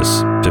justice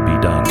to be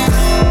done.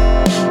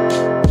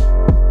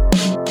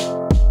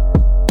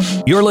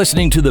 You're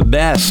listening to the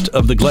best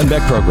of the Glenn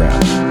Beck program.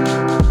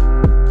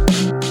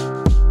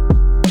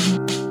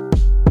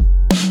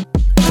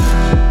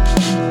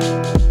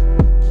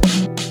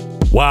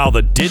 Wow,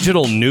 the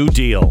digital New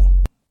Deal.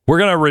 We're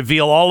going to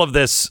reveal all of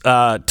this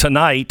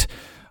tonight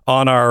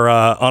on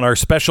our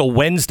special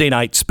Wednesday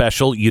night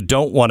special. You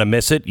don't want to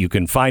miss it. You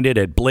can find it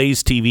at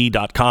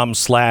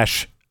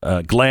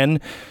blazetv.com/Glenn.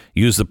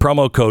 Use the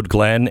promo code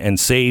Glenn and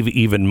save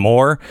even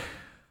more.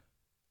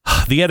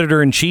 The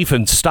editor-in-chief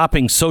of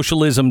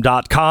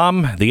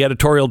StoppingSocialism.com, the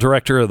editorial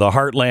director of the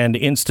Heartland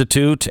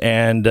Institute,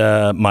 and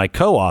my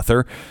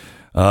co-author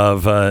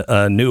of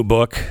a new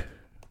book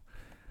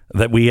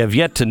that we have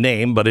yet to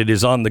name, but it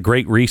is on the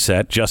Great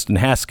Reset. Justin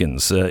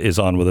Haskins is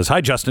on with us. Hi,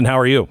 Justin. How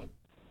are you?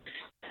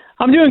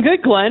 I'm doing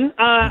good, Glenn.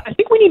 I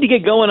think we need to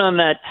get going on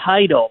that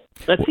title.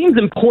 That seems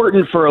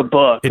important for a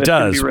book. It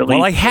does.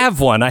 Well, I have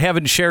one. I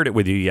haven't shared it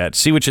with you yet.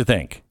 See what you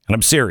think. And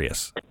I'm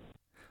serious.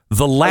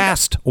 The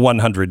Last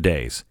 100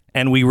 Days.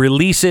 And we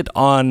release it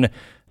on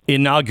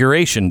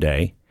Inauguration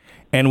Day,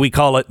 and we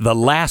call it The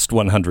Last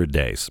 100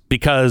 Days.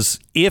 Because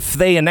if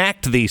they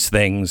enact these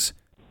things,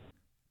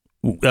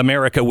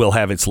 America will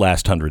have its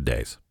last 100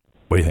 days.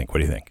 What do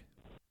you think?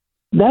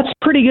 That's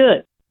pretty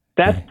good.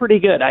 That's pretty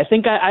good. I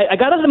think I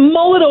got to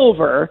mull it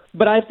over,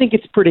 but I think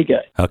it's pretty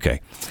good.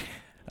 Okay.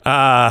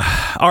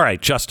 All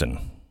right, Justin.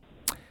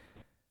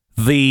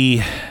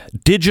 The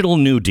digital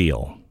New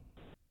Deal.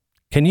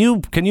 Can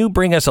you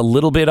bring us a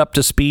little bit up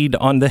to speed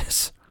on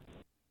this?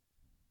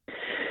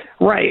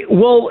 Right.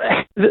 Well,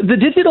 the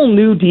digital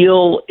New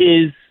Deal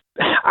is,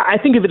 I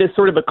think of it as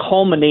sort of a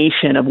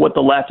culmination of what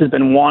the left has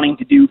been wanting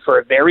to do for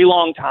a very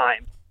long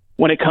time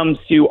when it comes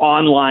to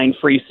online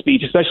free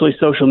speech, especially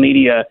social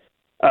media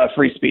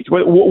free speech.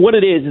 What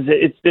it is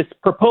it's this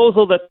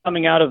proposal that's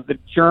coming out of the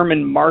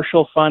German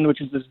Marshall Fund, which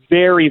is this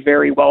very,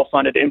 very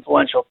well-funded,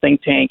 influential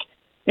think tank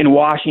in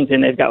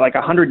Washington. They've got like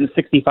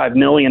 $165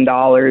 million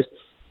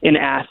in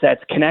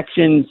assets,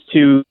 connections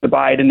to the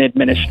Biden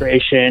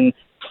administration,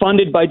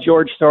 funded by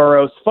George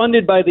Soros,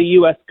 funded by the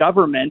U.S.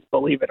 government,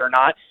 believe it or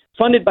not,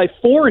 funded by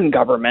foreign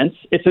governments.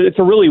 It's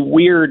a really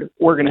weird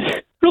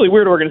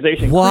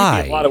organization.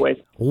 Why? In a lot of ways.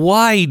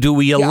 Why do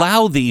we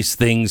allow these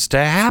things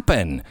to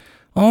happen?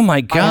 Oh,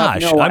 my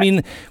gosh. I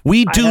mean,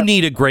 we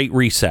need a great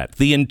reset.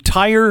 The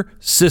entire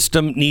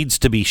system needs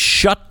to be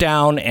shut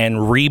down and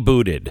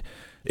rebooted.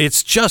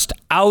 It's just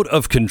out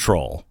of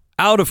control.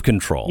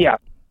 Yeah,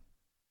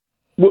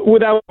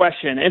 without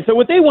question. And so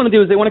what they want to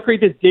do is they want to create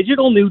this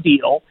digital New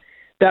Deal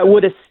that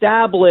would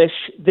establish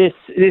this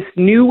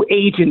new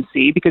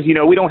agency, because,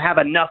 we don't have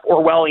enough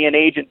Orwellian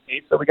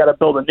agencies, so we got to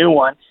build a new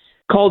one,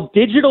 called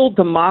Digital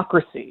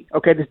Democracy.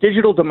 Okay, this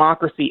Digital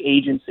Democracy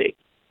Agency.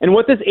 And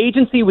what this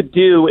agency would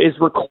do is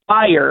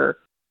require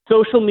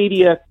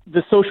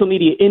the social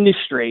media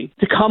industry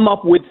to come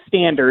up with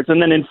standards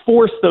and then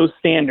enforce those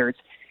standards.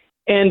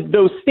 And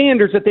those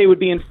standards that they would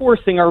be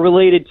enforcing are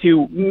related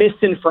to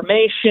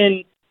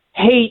misinformation,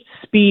 hate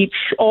speech,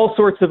 all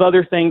sorts of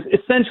other things.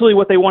 Essentially,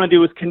 what they want to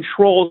do is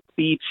control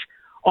speech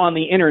on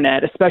the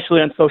internet,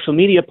 especially on social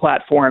media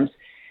platforms.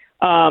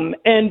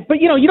 But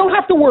you don't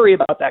have to worry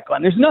about that,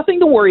 Glenn. There's nothing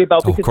to worry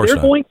about because they're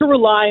going to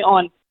rely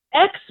on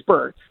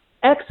experts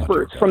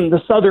from the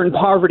Southern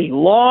Poverty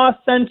Law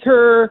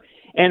Center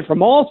and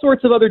from all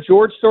sorts of other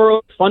George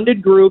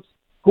Soros-funded groups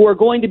who are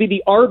going to be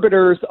the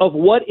arbiters of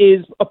what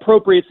is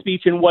appropriate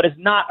speech and what is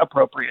not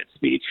appropriate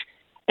speech.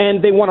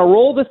 And they want to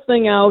roll this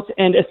thing out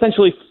and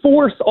essentially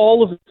force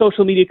all of the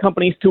social media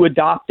companies to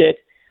adopt it.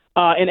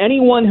 And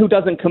anyone who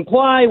doesn't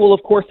comply will,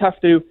 of course, have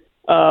to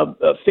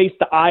face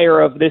the ire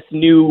of this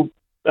new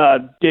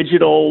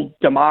digital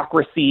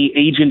democracy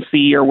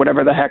agency or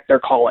whatever the heck they're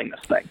calling this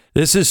thing.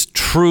 This is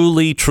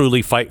truly,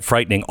 truly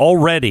frightening.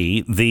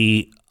 Already,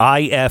 the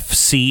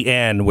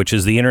IFCN, which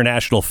is the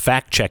International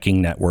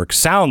Fact-Checking Network,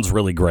 sounds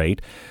really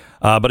great,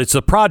 but it's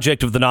a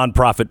project of the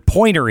nonprofit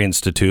Poynter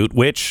Institute,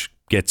 which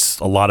gets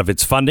a lot of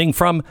its funding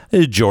from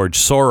George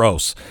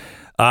Soros.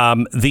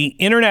 The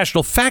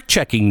International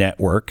Fact-Checking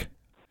Network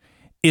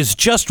is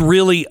just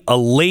really a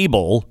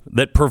label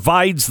that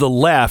provides the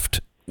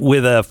left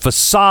with a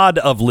facade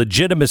of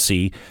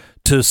legitimacy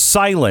to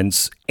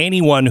silence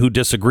anyone who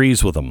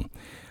disagrees with them.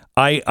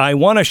 I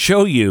want to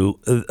show you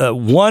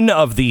one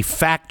of the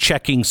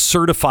fact-checking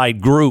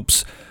certified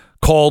groups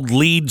called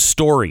Lead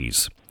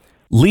Stories.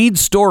 Lead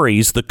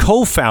Stories, the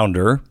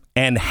co-founder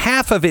and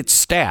half of its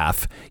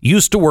staff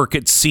used to work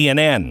at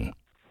CNN.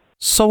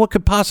 So what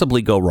could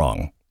possibly go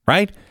wrong,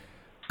 right?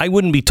 I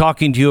wouldn't be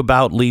talking to you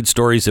about Lead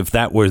Stories if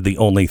that were the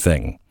only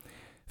thing.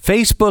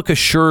 Facebook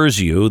assures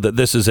you that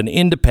this is an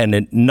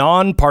independent,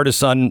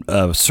 nonpartisan,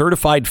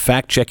 certified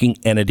fact-checking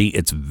entity.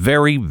 It's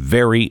very,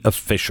 very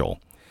official.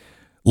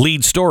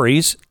 Lead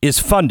Stories is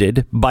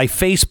funded by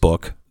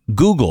Facebook,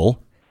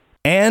 Google,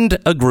 and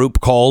a group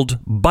called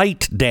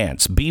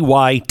ByteDance,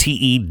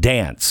 B-Y-T-E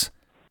Dance.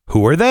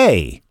 Who are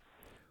they?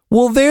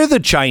 Well, they're the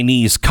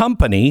Chinese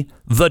company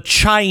that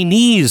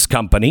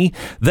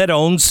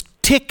owns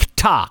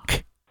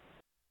TikTok.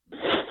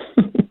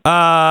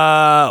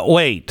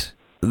 Wait,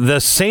 the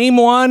same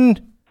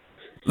one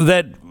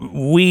that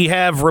we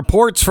have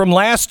reports from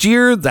last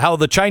year, how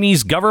the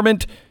Chinese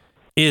government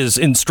is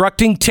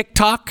instructing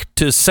TikTok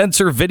to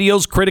censor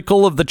videos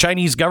critical of the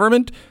Chinese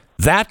government?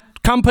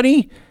 That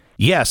company?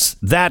 Yes,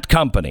 that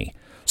company.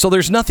 So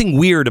there's nothing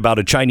weird about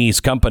a Chinese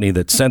company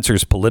that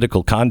censors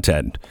political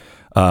content,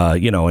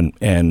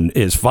 and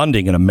is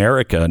funding an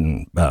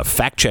American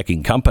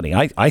fact-checking company.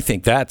 I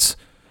think that's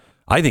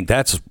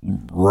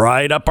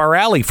right up our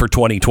alley for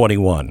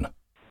 2021.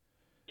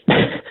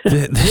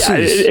 It's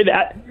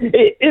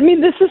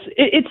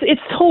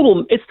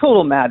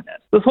total madness.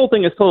 This whole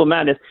thing is total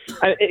madness.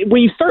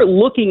 When you start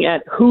looking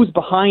at who's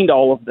behind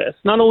all of this,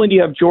 not only do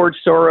you have George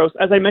Soros,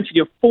 as I mentioned,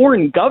 you have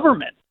foreign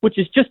government, which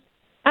is just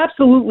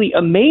absolutely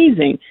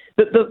amazing.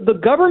 The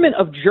government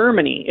of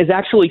Germany is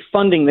actually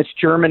funding this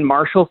German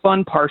Marshall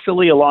Fund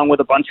partially, along with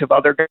a bunch of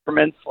other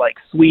governments like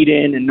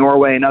Sweden and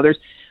Norway and others.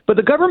 But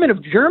the government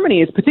of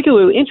Germany is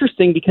particularly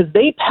interesting because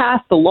they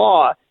passed a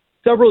law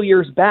several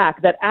years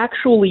back that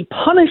actually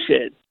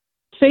punishes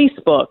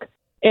Facebook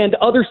and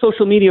other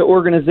social media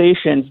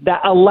organizations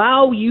that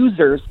allow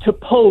users to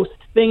post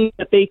things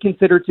that they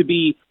consider to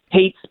be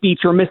hate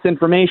speech or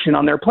misinformation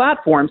on their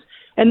platforms.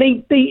 And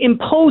they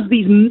impose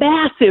these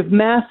massive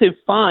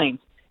fines.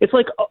 It's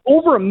like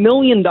over $1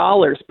 million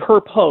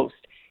per post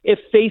if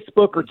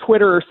Facebook or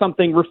Twitter or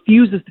something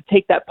refuses to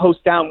take that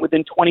post down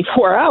within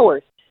 24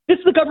 hours. This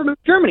is the government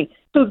of Germany.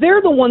 So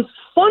they're the ones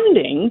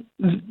funding,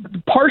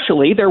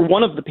 partially, they're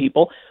one of the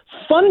people,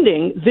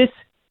 funding this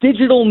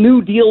digital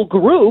New Deal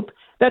group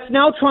that's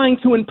now trying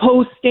to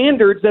impose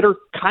standards that are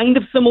kind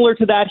of similar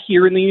to that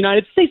here in the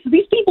United States. So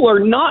these people are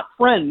not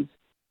friends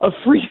of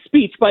free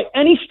speech by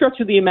any stretch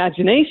of the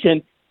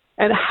imagination.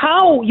 And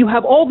how you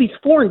have all these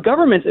foreign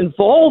governments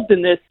involved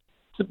in this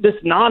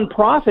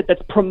nonprofit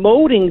that's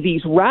promoting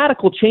these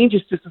radical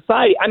changes to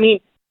society. I mean,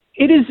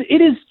 it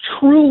is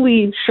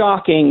truly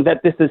shocking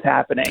that this is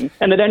happening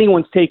and that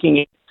anyone's taking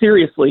it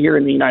seriously here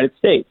in the United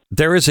States.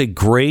 There is a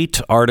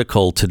great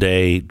article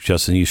today,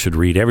 Justin, you should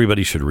read.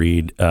 Everybody should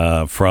read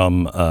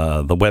from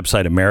the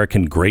website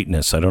American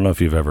Greatness. I don't know if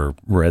you've ever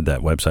read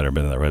that website or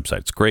been to that website.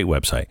 It's a great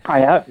website. I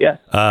have, yes.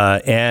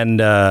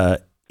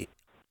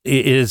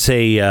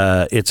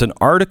 It's an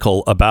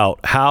article about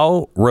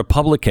how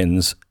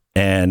Republicans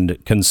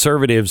and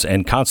conservatives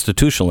and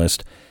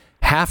constitutionalists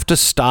have to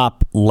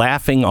stop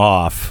laughing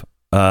off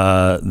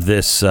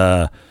this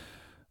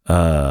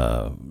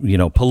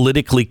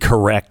politically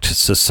correct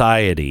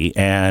society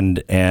and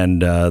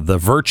the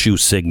virtue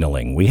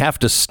signaling. We have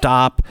to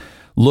stop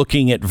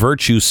looking at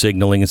virtue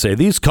signaling and say,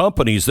 these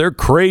companies, they're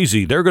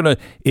crazy.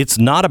 It's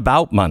not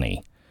about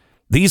money.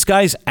 These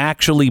guys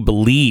actually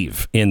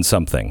believe in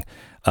something.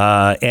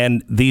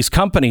 And these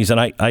companies, and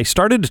I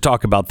started to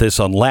talk about this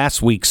on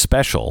last week's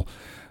special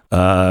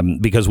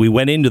because we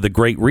went into the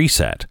Great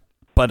Reset.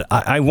 But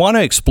I want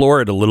to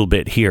explore it a little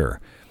bit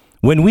here.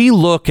 When we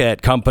look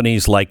at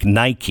companies like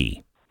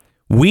Nike,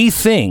 we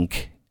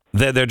think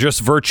that they're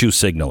just virtue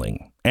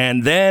signaling.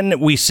 And then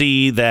we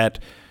see that,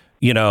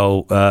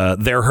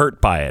 they're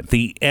hurt by it.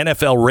 The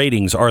NFL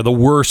ratings are the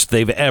worst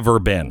they've ever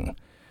been.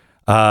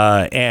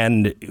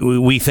 And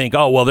we think,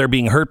 oh, well, they're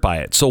being hurt by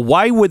it. So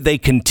why would they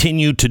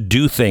continue to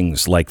do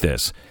things like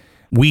this?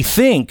 We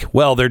think,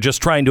 well, they're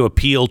just trying to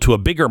appeal to a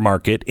bigger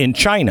market in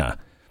China.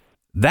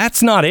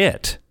 That's not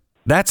it.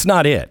 That's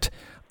not it.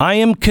 I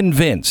am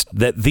convinced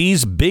that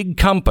these big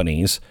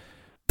companies,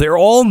 they're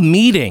all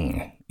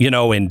meeting,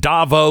 in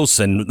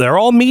Davos, and they're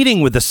all meeting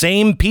with the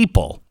same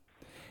people.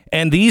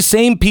 And these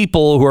same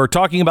people who are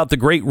talking about the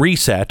Great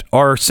Reset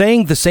are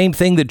saying the same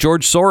thing that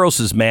George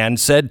Soros's man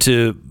said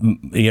to,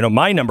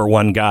 my number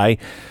one guy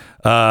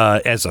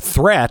as a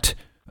threat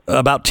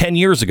about 10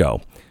 years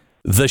ago.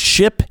 The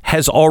ship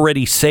has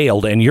already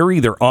sailed, and you're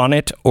either on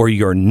it or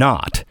you're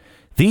not.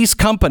 These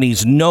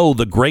companies know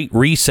the Great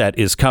Reset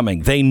is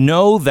coming. They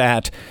know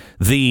that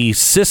the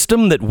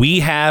system that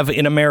we have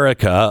in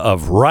America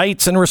of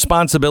rights and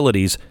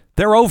responsibilities,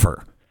 they're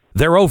over.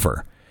 They're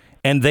over.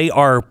 And they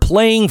are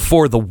playing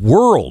for the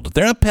world.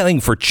 They're not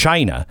playing for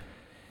China.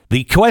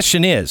 The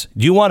question is,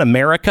 do you want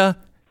America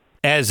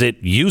as it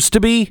used to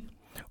be?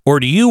 Or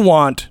do you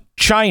want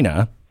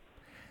China,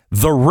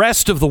 the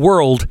rest of the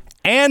world,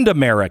 and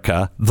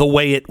America the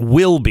way it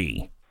will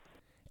be.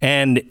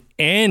 And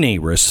any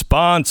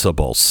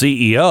responsible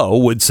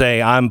CEO would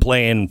say, I'm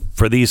playing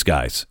for these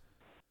guys.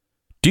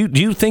 Do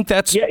you think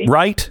that's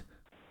right?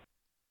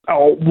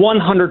 Oh,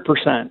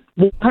 100%.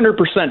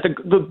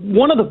 100%.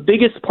 One of the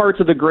biggest parts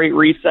of the Great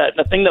Reset,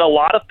 the thing that a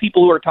lot of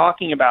people who are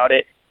talking about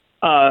it,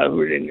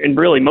 and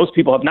really most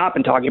people have not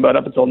been talking about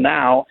up until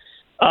now,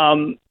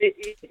 one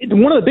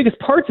of the biggest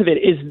parts of it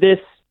is this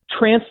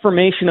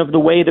transformation of the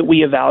way that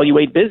we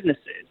evaluate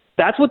businesses.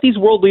 That's what these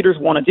world leaders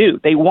want to do.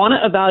 They want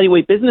to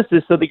evaluate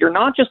businesses so that you're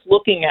not just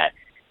looking at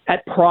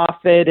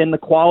profit and the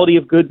quality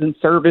of goods and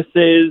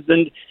services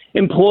and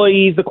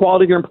employees, the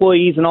quality of your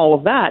employees and all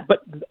of that,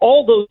 but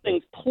all those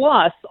things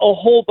plus a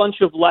whole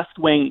bunch of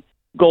left-wing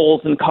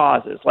goals and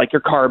causes like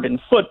your carbon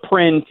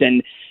footprint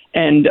and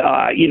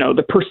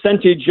the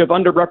percentage of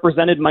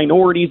underrepresented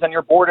minorities on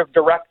your board of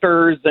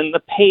directors and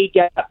the pay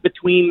gap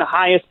between the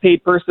highest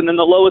paid person and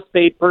the lowest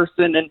paid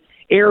person and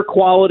air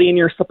quality in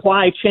your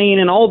supply chain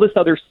and all this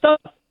other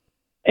stuff.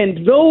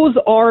 And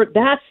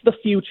that's the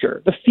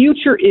future. The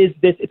future is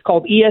this. It's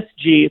called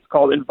ESG. It's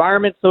called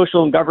Environment,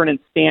 Social, and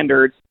Governance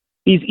Standards.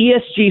 These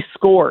ESG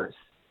scores,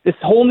 this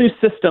whole new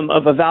system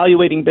of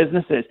evaluating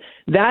businesses,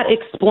 that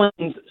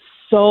explains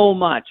so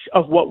much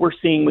of what we're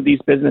seeing with these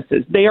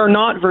businesses. They are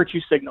not virtue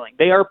signaling.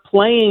 They are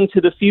playing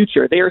to the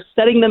future. They are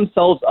setting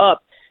themselves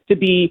up to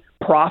be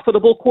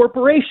profitable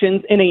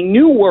corporations in a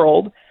new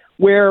world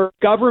where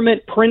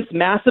government prints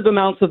massive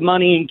amounts of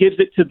money and gives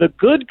it to the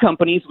good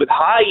companies with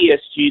high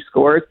ESG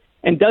scores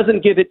and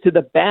doesn't give it to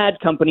the bad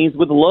companies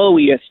with low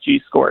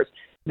ESG scores.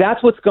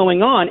 That's what's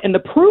going on. And the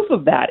proof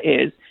of that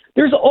is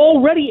there's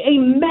already a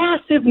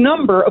massive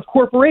number of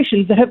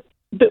corporations that have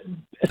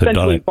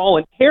essentially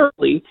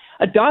voluntarily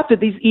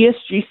adopted these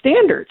ESG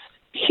standards.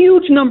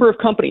 Huge number of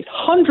companies,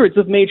 hundreds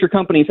of major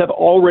companies have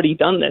already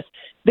done this.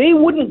 They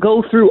wouldn't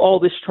go through all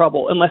this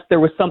trouble unless there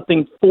was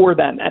something for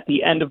them at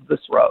the end of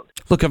this road.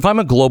 Look, if I'm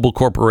a global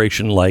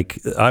corporation, like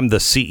I'm the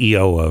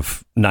CEO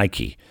of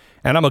Nike,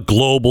 and I'm a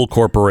global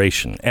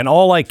corporation, and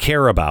all I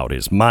care about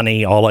is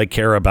money, all I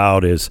care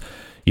about is,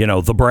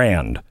 the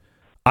brand.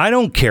 I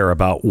don't care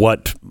about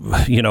what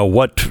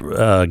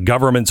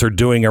governments are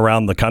doing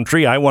around the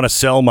country. I want to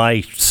sell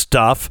my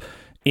stuff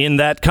in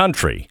that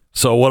country.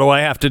 So what do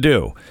I have to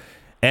do?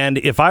 And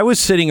if I was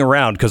sitting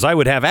around, because I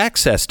would have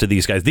access to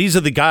these guys, these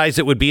are the guys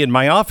that would be in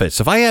my office.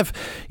 If I have,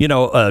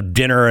 a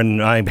dinner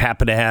and I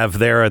happen to have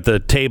there at the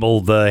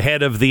table the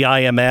head of the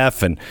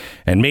IMF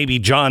and maybe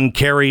John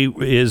Kerry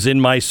is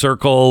in my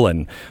circle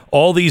and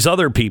all these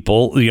other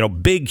people,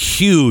 big,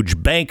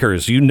 huge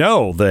bankers,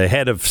 the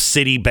head of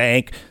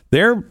Citibank,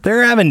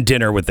 they're having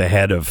dinner with the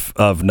head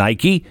of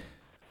Nike.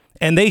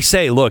 And they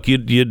say, look,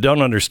 you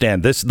don't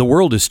understand this. The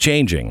world is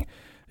changing.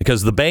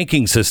 Because the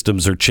banking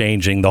systems are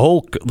changing, the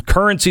whole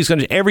currency is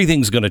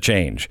everything's going to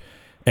change,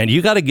 and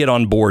you got to get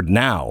on board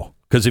now.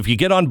 Because if you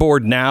get on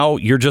board now,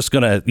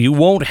 you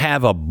won't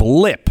have a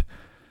blip.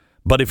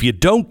 But if you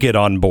don't get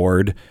on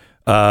board,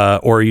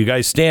 or you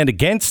guys stand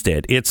against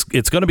it, it's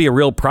going to be a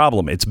real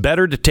problem. It's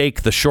better to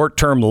take the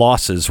short-term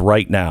losses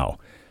right now.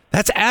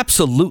 That's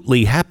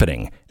absolutely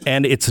happening,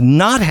 and it's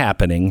not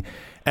happening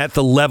at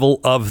the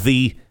level of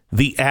the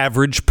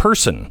average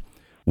person.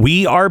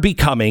 We are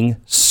becoming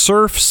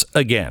serfs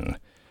again.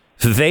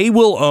 They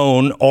will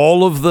own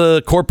all of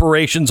the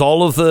corporations,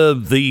 all of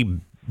the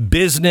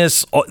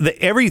business,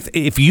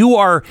 everything. If you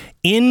are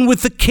in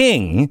with the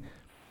king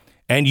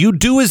and you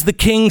do as the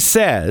king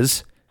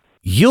says,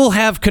 you'll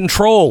have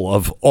control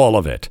of all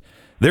of it.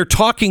 They're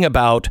talking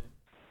about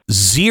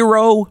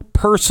zero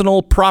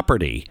personal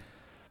property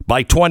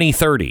by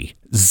 2030.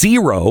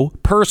 Zero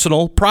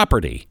personal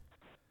property.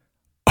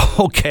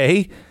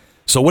 Okay,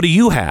 so what do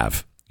you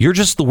have? You're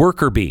just the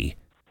worker bee.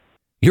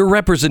 Your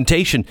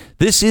representation.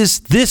 This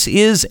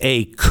is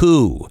a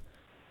coup.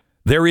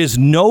 There is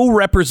no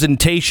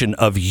representation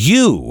of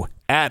you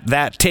at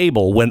that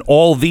table when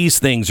all these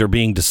things are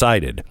being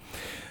decided.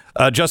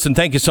 Justin,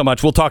 thank you so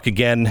much. We'll talk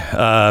again.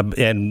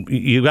 And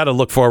you got to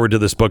look forward to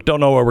this book. Don't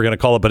know what we're going to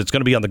call it, but it's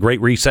going to be on the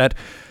Great Reset.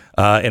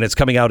 And it's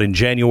coming out in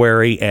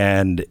January.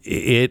 And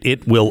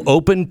it will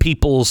open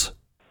people's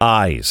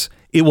eyes.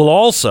 It will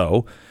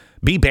also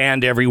be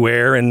banned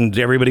everywhere, and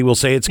everybody will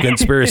say it's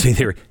conspiracy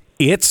theory.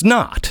 It's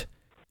not.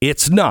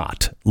 It's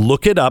not.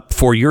 Look it up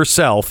for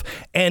yourself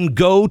and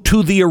go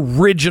to the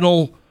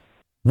original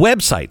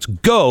websites.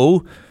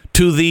 Go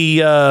to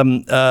the I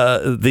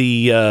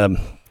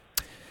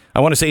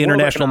want to say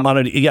International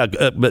Monetary. Yeah,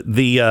 but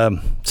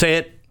say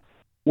it.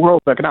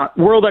 World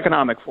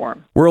Economic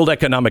Forum. World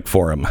Economic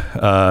Forum.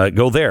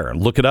 Go there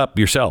and look it up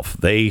yourself.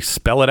 They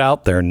spell it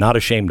out. They're not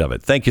ashamed of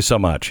it. Thank you so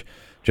much,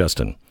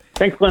 Justin.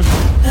 Thanks, Glenn.